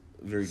is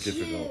very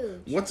difficult.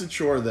 Huge. What's a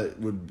chore that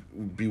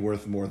would be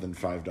worth more than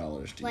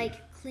 $5 to you?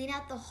 Clean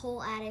out the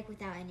whole attic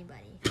without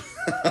anybody.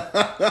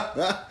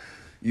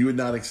 You would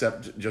not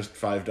accept just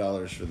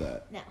 $5 for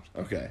that? No.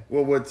 Okay.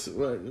 Well, well,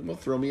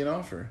 throw me an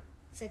offer.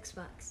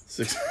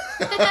 $6.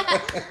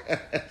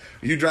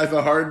 You drive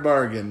a hard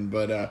bargain,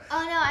 but... Oh,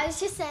 no, I was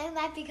just saying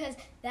that because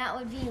that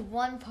would be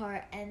one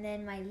part, and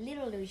then my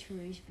little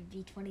chores would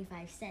be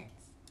 25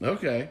 cents.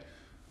 Okay.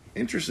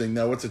 Interesting.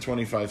 Now, what's a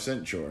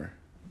 25-cent chore?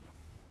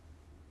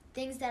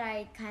 Things that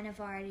I kind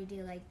of already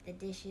do, like the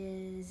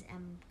dishes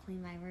and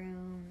clean my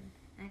room.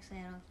 Actually,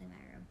 I don't clean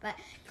my room, but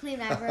clean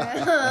my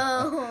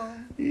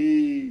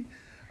room.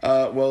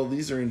 Well,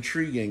 these are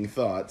intriguing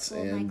thoughts,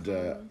 Fold and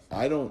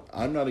my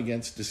I'm not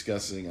against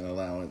discussing an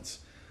allowance,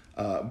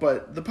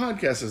 but the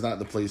podcast is not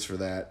the place for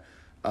that.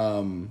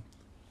 When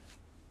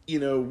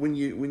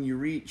you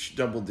reach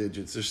double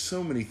digits, there's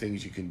so many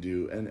things you can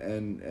do,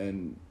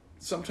 and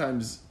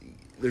sometimes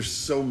there's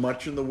so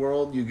much in the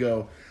world. You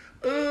go,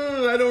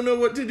 I don't know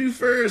what to do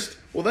first.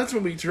 Well, that's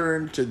when we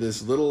turn to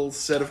this little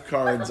set of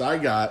cards I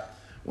got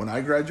when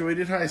I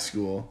graduated high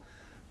school.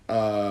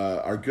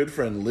 Our good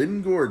friend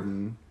Lynn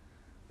Gordon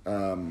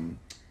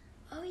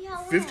Oh yeah.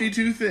 What?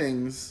 52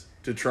 things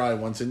to try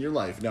once in your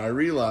life. Now, I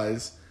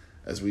realize,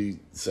 as we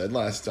said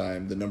last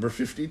time, the number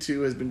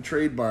 52 has been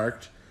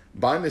trademarked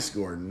by Miss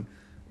Gordon.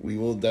 We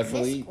will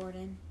definitely... Miss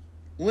Gordon.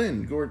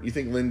 Lynn Gordon. You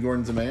think Lynn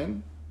Gordon's a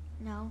man?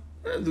 No.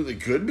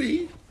 It could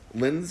be.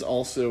 Lynn's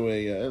also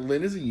a...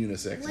 Lynn is a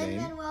unisex name.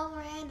 Lin-Manuel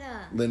Miranda.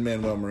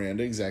 Lin-Manuel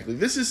Miranda, exactly.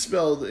 This is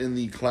spelled in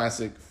the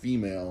classic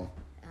female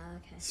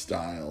Okay.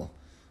 style.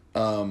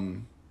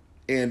 And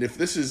if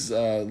this is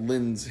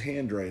Lynn's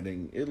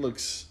handwriting, it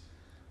looks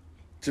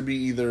to be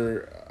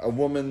either a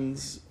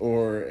woman's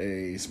or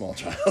a small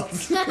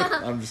child's.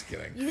 I'm just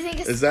kidding. You think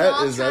a Is small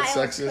that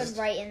child sexist? could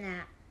write in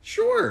that?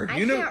 Sure. I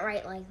You know, can't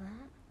write like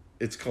that.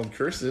 it's called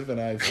cursive,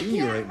 and I've seen I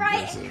you can't write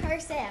write in in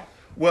cursive. cursive.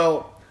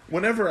 Well,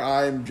 whenever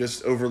I'm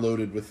just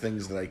overloaded with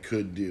things that I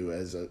could do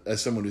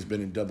as someone who's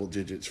been in double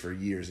digits for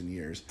years and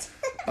years,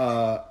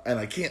 and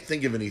I can't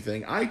think of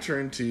anything, I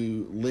turn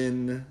to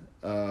Lynn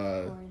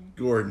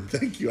Gordon.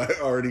 Thank you. I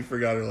already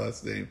forgot her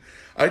last name.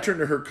 I turn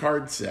to her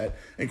card set,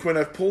 and Quinn,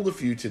 I've pulled a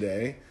few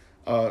today,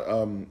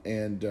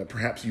 and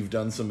perhaps you've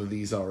done some of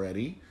these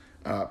already.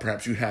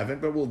 Perhaps you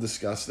haven't, but we'll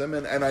discuss them.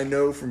 And I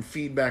know from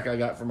feedback I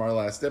got from our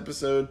last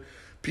episode,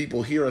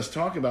 people hear us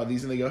talk about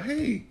these and they go,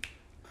 hey,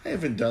 I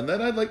haven't done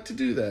that. I'd like to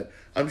do that.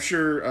 I'm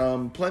sure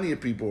plenty of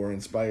people were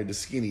inspired to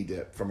skinny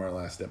dip from our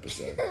last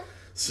episode.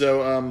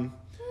 So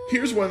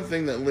here's one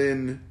thing that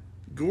Lynn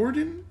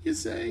Gordon, you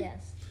say?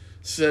 Yes.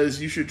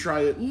 Says you should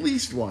try at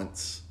least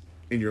once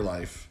in your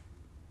life.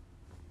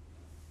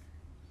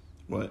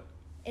 What?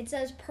 It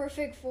says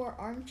perfect for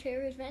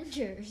armchair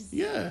adventures.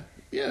 Yeah.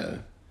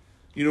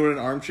 You know what an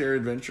armchair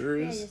adventure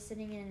Yeah, is? you're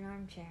sitting in an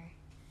armchair.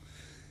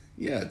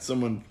 Yeah, it's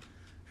someone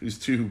who's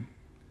too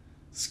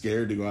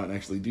scared to go out and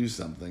actually do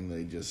something.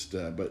 They just,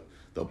 but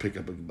they'll pick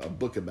up a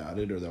book about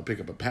it, or they'll pick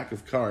up a pack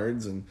of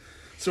cards. And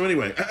so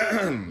anyway,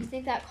 You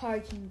think that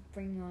card can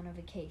bring you on a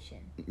vacation?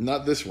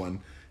 not this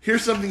one.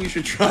 Here's something you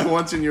should try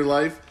once in your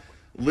life.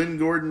 Lynn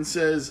Gordon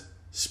says,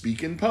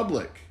 speak in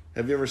public.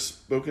 Have you ever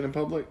spoken in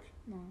public?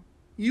 No.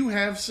 You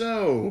have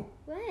so.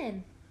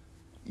 When?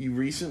 You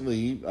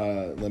recently,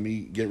 let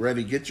me get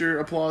ready. Get your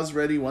applause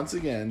ready once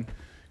again.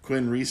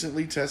 Quinn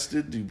recently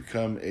tested to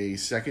become a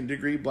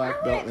second-degree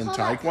black belt in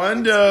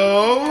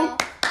Taekwondo.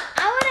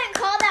 I wouldn't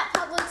call that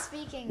public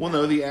speaking. Well,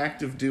 no, the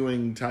act of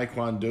doing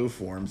Taekwondo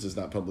forms is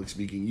not public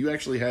speaking. You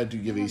actually had to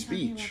give a I'm talking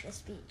speech. about the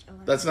speech.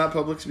 That's not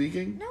public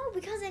speaking? No,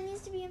 because it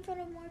needs to be in front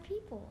of more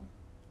people.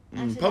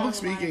 Public Actually, not a lot of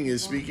speaking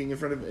is people. speaking in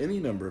front of any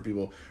number of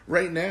people.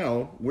 Right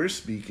now, we're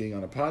speaking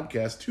on a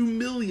podcast to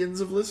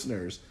millions of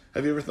listeners.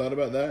 Have you ever thought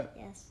about that?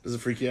 Yes. Does it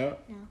freak you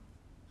out? No.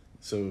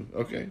 So,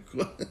 okay.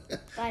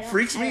 I don't-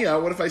 Freaks me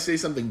out. What if I say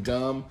something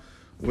dumb?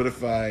 What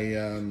if I,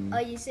 Oh,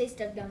 you say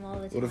stuff dumb all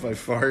the time. what if I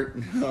fart?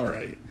 All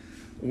right.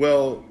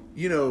 Well,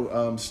 you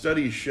know,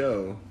 studies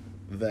show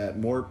that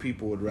more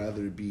people would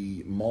rather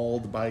be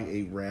mauled by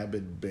a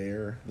rabid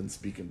bear than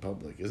speak in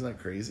public. Isn't that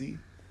crazy?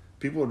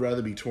 People would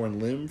rather be torn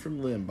limb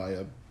from limb by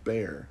a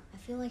bear, I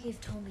feel like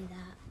you've told me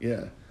that.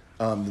 yeah,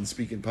 than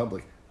speak in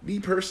public. Me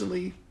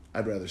personally,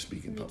 I'd rather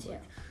speak in Me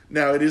public. too.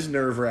 Now, it is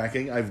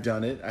nerve-wracking. I've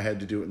done it. I had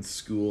to do it in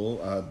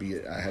school. I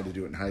had to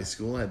do it in high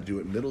school. I had to do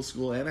it in middle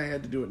school, and I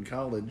had to do it in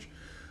college.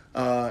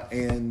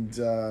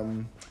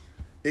 And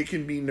it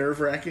can be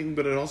nerve-wracking,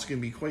 but it also can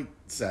be quite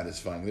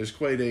satisfying. There's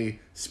quite a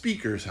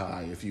speaker's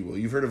high, if you will.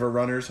 You've heard of a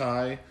runner's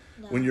high?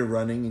 No. When you're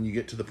running and you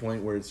get to the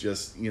point where it's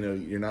just, you know,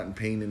 you're not in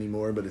pain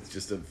anymore, but it's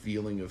just a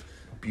feeling of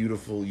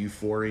beautiful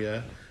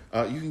euphoria.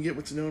 You can get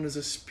what's known as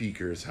a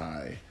speaker's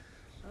high.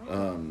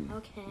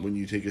 Okay. When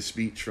you take a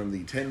speech from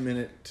the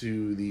 10-minute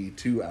to the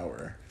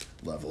 2-hour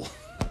level.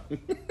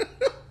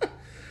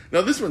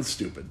 Now, this one's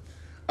stupid.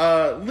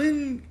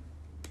 Lynn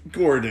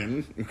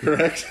Gordon,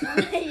 correct?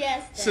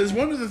 Yes. Says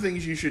one of the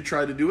things you should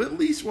try to do at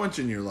least once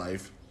in your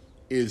life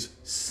is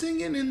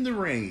singing in the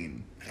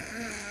rain.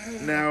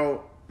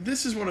 Now,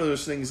 this is one of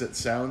those things that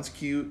sounds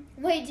cute.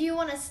 Wait, do you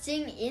want to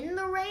sing in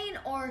the rain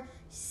or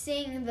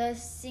sing the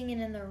Singing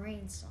in the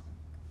Rain song?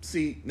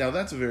 See, now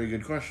that's a very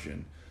good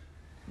question.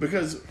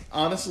 Because,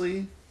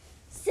 honestly,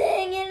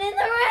 Singing in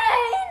the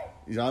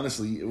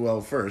rain!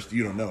 well, first,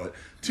 you don't know it.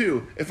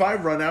 Two, if I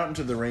run out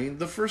into the rain,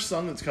 the first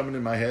song that's coming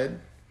in my head,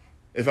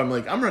 if I'm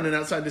like, I'm running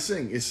outside to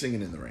sing, is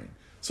Singing in the Rain.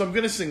 So I'm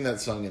going to sing that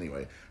song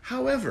anyway.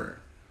 However,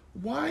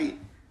 why...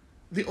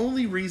 The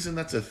only reason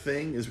that's a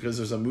thing is because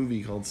there's a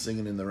movie called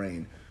Singing in the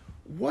Rain.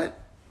 What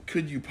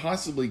could you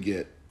possibly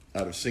get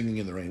out of Singing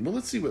in the Rain? Well,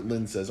 let's see what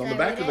Lynn says. On the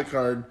back of the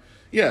card,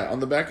 on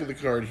the back of the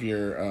card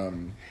here,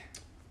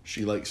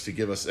 she likes to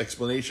give us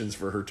explanations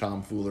for her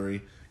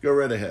tomfoolery. Go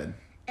right ahead.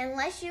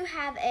 Unless you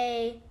have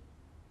a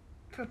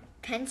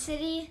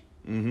propensity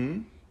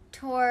Mm-hmm.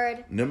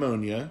 toward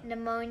Pneumonia.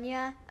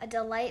 pneumonia, a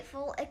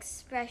delightful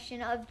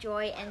expression of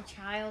joy and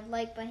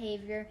childlike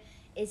behavior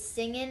is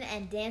singing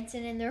and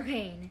dancing in the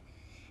rain.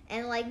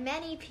 And like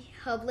many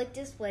public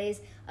displays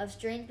of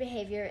strange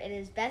behavior, it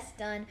is best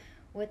done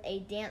with a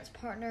dance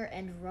partner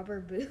and rubber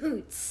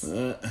boots.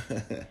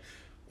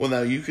 Well,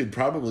 now you could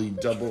probably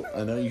double.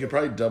 I know you could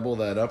probably double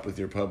that up with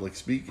your public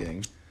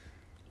speaking.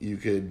 You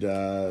could...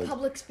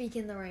 Public speak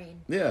in the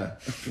rain. Yeah.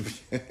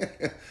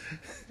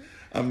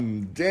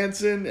 I'm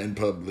dancing and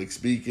public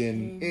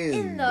speaking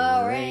in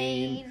the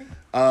rain.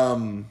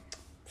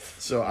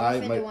 So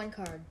One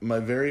card. my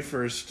very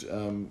first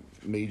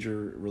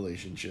major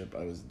relationship,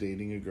 I was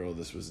dating a girl.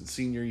 This was in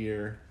senior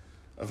year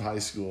of high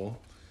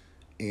school,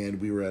 and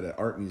we were at an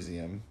art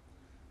museum,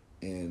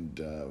 and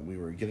we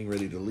were getting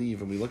ready to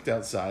leave, and we looked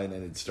outside,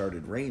 and it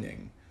started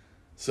raining.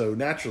 So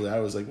naturally, I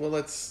was like, well,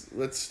 let's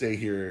stay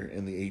here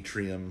in the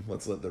atrium.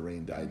 Let's let the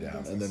rain die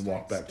down, and then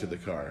walk back to the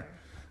car.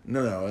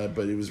 No,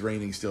 but it was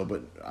raining still.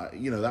 But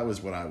that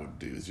was what I would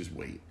do, is just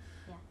wait.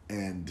 Yeah.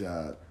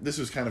 And this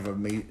was kind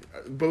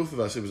of both of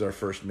us. It was our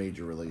first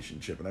major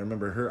relationship, and I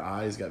remember her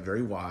eyes got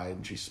very wide,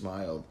 and she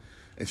smiled,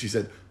 and she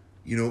said,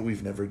 "You know what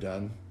we've never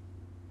done?"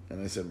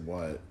 And I said,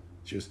 "What?"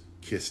 She was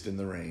kissed in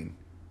the rain,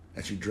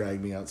 and she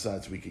dragged me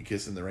outside so we could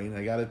kiss in the rain. And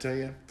I got to tell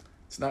you,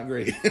 it's not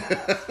great.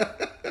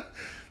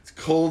 It's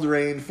cold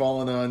rain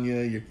falling on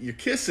you. You're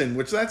kissing,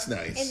 which that's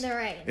nice. In the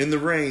rain. In the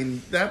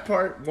rain. That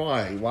part,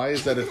 why? Why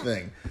is that a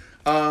thing?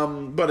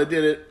 But I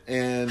did it,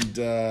 and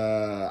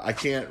I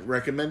can't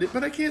recommend it,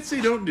 but I can't say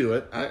don't do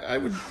it.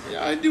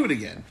 I'd do it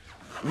again.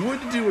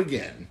 Would do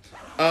again.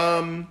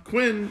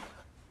 Quinn,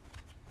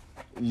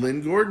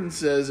 Lynn Gordon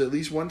says, at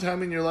least one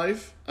time in your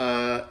life,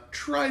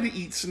 try to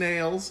eat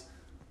snails.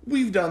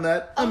 We've done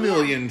that a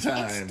million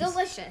times. It's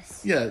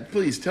delicious. Yeah,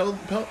 please tell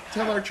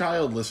our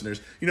child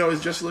listeners. I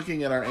was just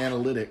looking at our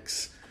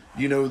analytics.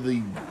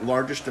 The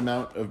largest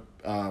amount of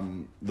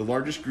the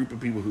largest group of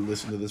people who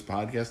listen to this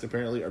podcast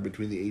apparently are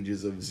between the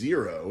ages of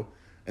 0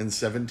 and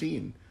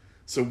 17.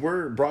 So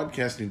we're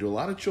broadcasting to a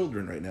lot of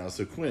children right now.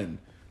 So Quinn,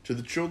 to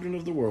the children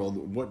of the world,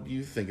 what do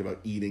you think about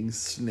eating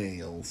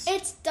snails?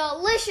 It's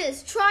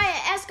delicious. Try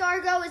it.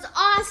 Escargot is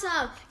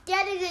awesome.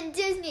 Get it in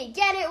Disney.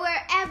 Get it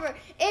wherever.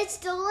 It's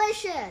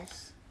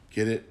delicious.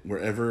 Get it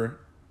wherever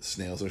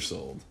snails are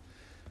sold.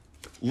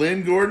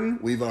 Lynn Gordon,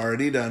 we've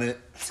already done it.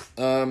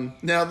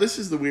 Now, this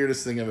is the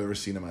weirdest thing I've ever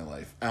seen in my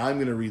life. I'm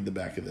going to read the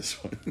back of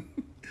this one.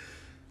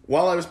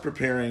 While I was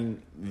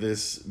preparing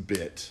this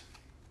bit,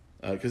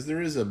 because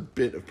there is a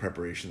bit of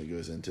preparation that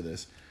goes into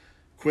this,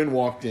 Quinn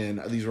walked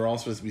in. These were all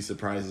supposed to be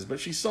surprises,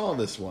 but she saw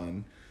this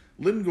one.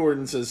 Lynn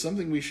Gordon says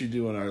something we should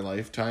do in our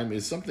lifetime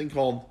is something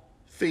called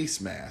face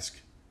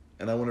mask.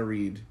 And I want to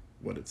read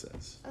what it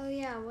says. Oh,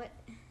 yeah. What?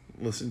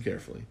 Listen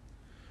carefully.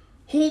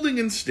 Holding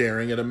and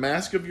staring at a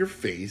mask of your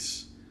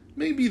face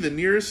may be the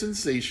nearest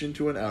sensation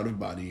to an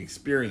out-of-body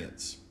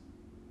experience.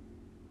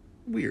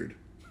 Weird.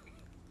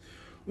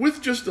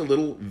 With just a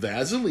little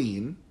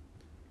Vaseline,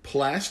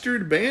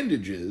 plastered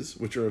bandages,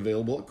 which are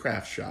available at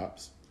craft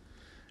shops,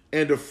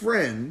 and a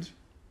friend,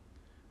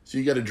 so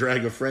you got to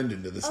drag a friend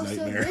into this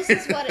nightmare. So this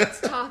is what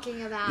it's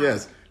talking about.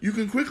 Yes, you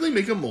can quickly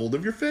make a mold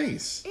of your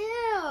face.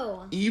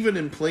 Ew. Even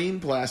in plain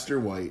plaster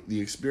white,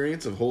 the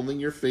experience of holding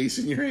your face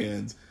in your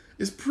hands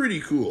is pretty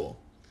cool.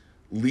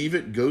 Leave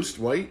it ghost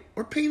white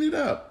or paint it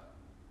up.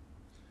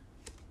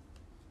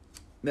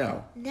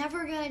 Now,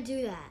 never gonna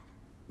do that.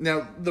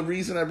 Now, the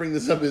reason I bring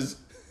this up is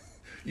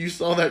you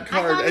saw that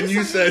card and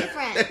you said,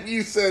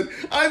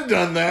 I've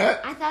done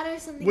that. I thought it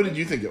was something What did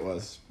you think it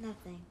was?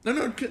 Nothing.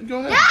 No, go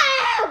ahead.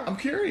 No! I'm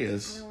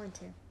curious. I don't want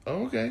to.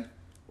 Oh, okay.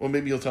 Well,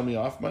 maybe you'll tell me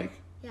off, Mike?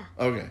 Yeah.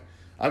 Okay.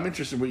 I'm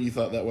interested in what you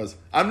thought that was.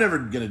 I'm never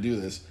going to do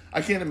this.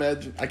 I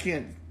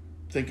can't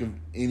think of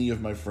any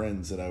of my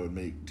friends that I would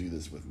make do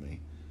this with me.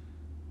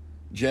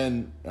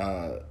 Jen,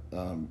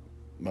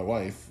 my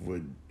wife,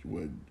 would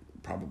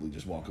probably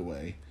just walk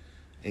away.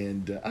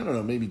 And I don't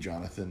know, maybe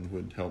Jonathan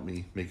would help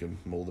me make a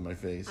mold of my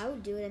face. I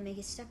would do it and make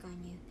it stuck on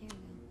you. There you go.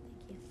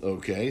 Thank you.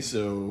 Okay,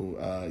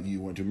 so you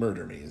want to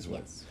murder me is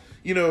what?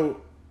 Yes.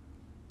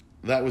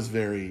 That was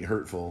very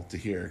hurtful to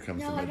hear come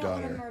from my daughter. No,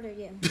 I don't want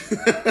to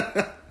murder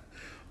you.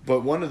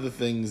 But one of the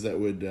things that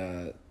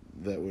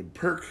would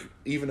perk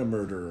even a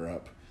murderer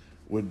up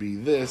would be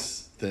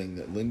this thing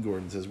that Lynn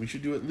Gordon says we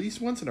should do at least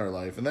once in our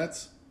life, and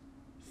that's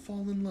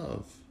fall in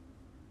love.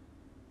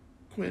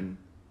 Quinn,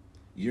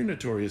 you're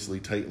notoriously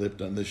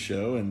tight-lipped on this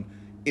show and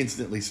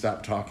instantly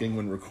stop talking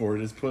when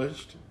record is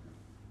pushed.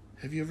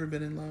 Have you ever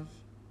been in love?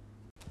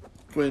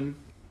 Quinn,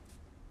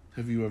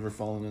 have you ever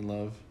fallen in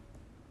love?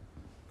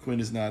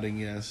 Quinn is nodding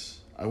yes.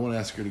 I won't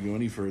ask her to go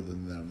any further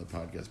than that on the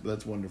podcast, but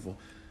that's wonderful.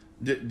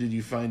 Did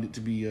you find it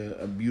to be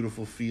a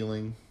beautiful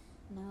feeling?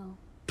 No.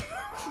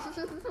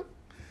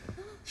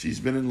 She's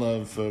been in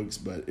love, folks,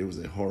 but it was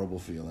a horrible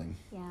feeling.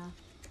 Yeah,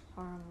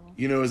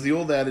 horrible. As the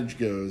old adage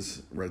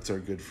goes, writes our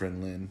good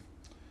friend Lynn,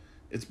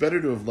 it's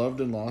better to have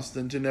loved and lost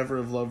than to never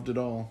have loved at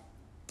all.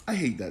 I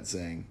hate that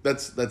saying.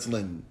 That's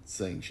Lynn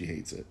saying she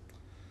hates it.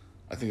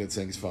 I think that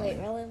saying's fine. Wait,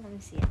 really? Let me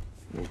see it.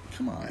 Well,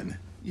 come on.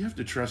 You have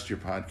to trust your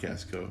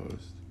podcast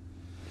co-host.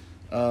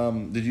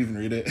 Did you even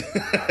read it?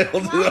 I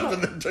held it up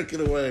and then took it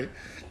away.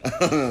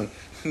 I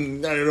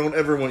don't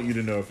ever want you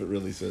to know if it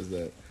really says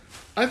that.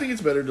 I think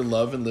it's better to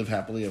love and live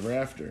happily ever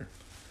after.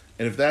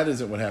 And if that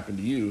isn't what happened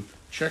to you,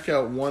 check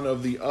out one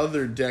of the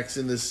other decks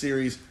in this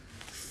series,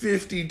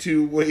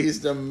 52 Ways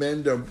to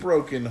Mend a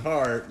Broken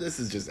Heart. This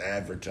is just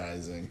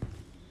advertising.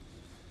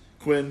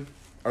 Quinn,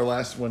 our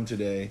last one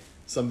today,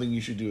 something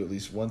you should do at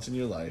least once in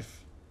your life,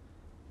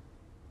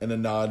 and a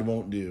nod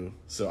won't do.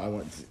 So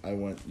I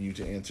want you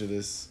to answer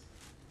this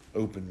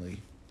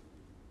openly.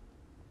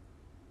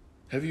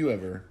 Have you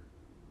ever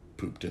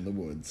pooped in the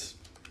woods?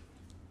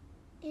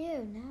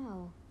 Ew,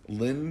 no.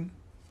 Lynn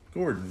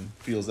Gordon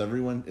feels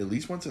everyone, at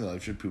least once in their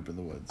life, should poop in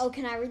the woods. Oh,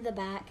 can I read the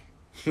back?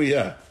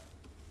 Yeah.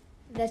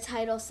 The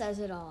title says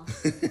it all.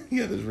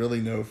 Yeah, there's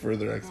really no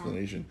further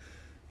explanation.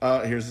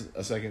 Here's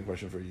a second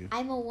question for you.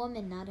 I'm a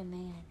woman, not a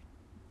man.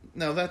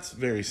 Now, that's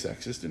very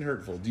sexist and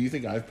hurtful. Do you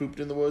think I've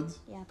pooped in the woods?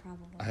 Yeah,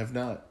 probably. I have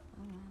not.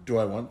 Oh, wow. Do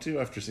I want to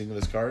after seeing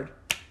this card?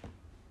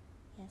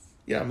 Yes.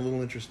 Yeah, I'm a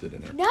little interested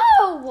in it.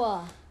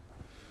 No!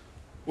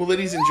 Well,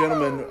 ladies and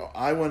gentlemen,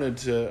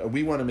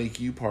 we want to make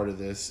you part of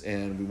this,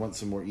 and we want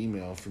some more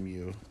email from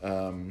you.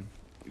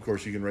 Of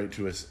course, you can write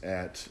to us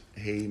at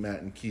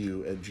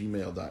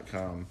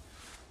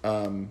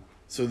heymattandq@gmail.com.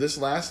 So this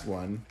last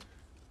one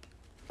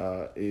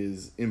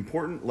is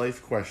important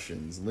life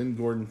questions. Lynn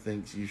Gordon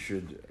thinks you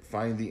should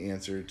find the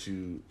answer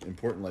to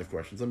important life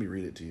questions. Let me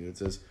read it to you. It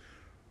says,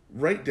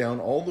 write down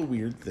all the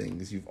weird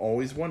things you've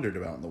always wondered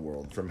about in the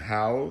world, from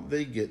how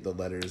they get the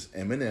letters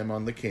M&M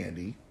on the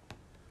candy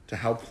to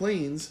how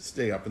planes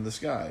stay up in the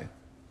sky.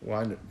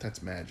 Well,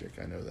 that's magic.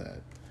 I know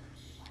that.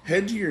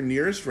 Head to your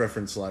nearest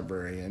reference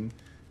librarian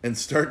and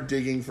start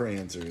digging for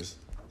answers.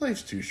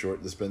 Life's too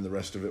short to spend the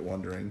rest of it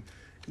wondering.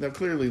 Now,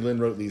 clearly, Lynn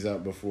wrote these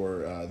out before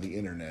the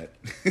internet.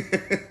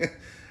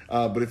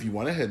 But if you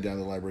want to head down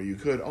to the library, you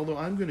could. Although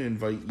I'm going to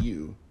invite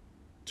you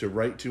to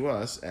write to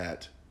us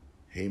at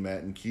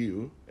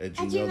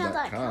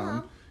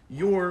heymattandq@gmail.com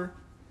your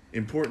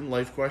important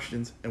life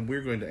questions, and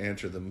we're going to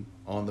answer them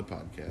on the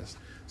podcast.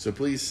 So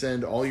please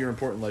send all your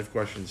important life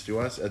questions to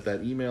us at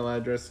that email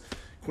address.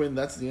 Quinn,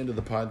 that's the end of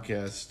the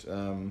podcast.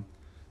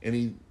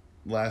 Any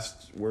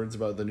last words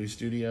about the new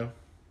studio?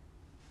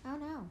 Oh,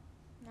 no.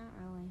 Not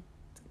really.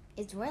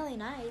 It's really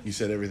nice. You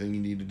said everything you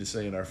needed to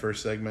say in our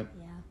first segment?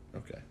 Yeah.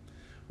 Okay.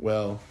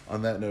 Well,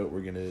 on that note, we're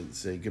going to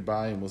say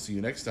goodbye, and we'll see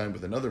you next time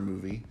with another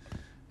movie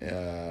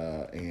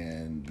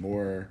and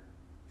more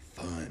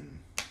fun.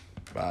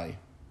 Bye.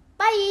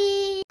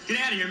 Bye! Get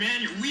out of here,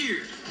 man. You're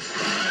weird.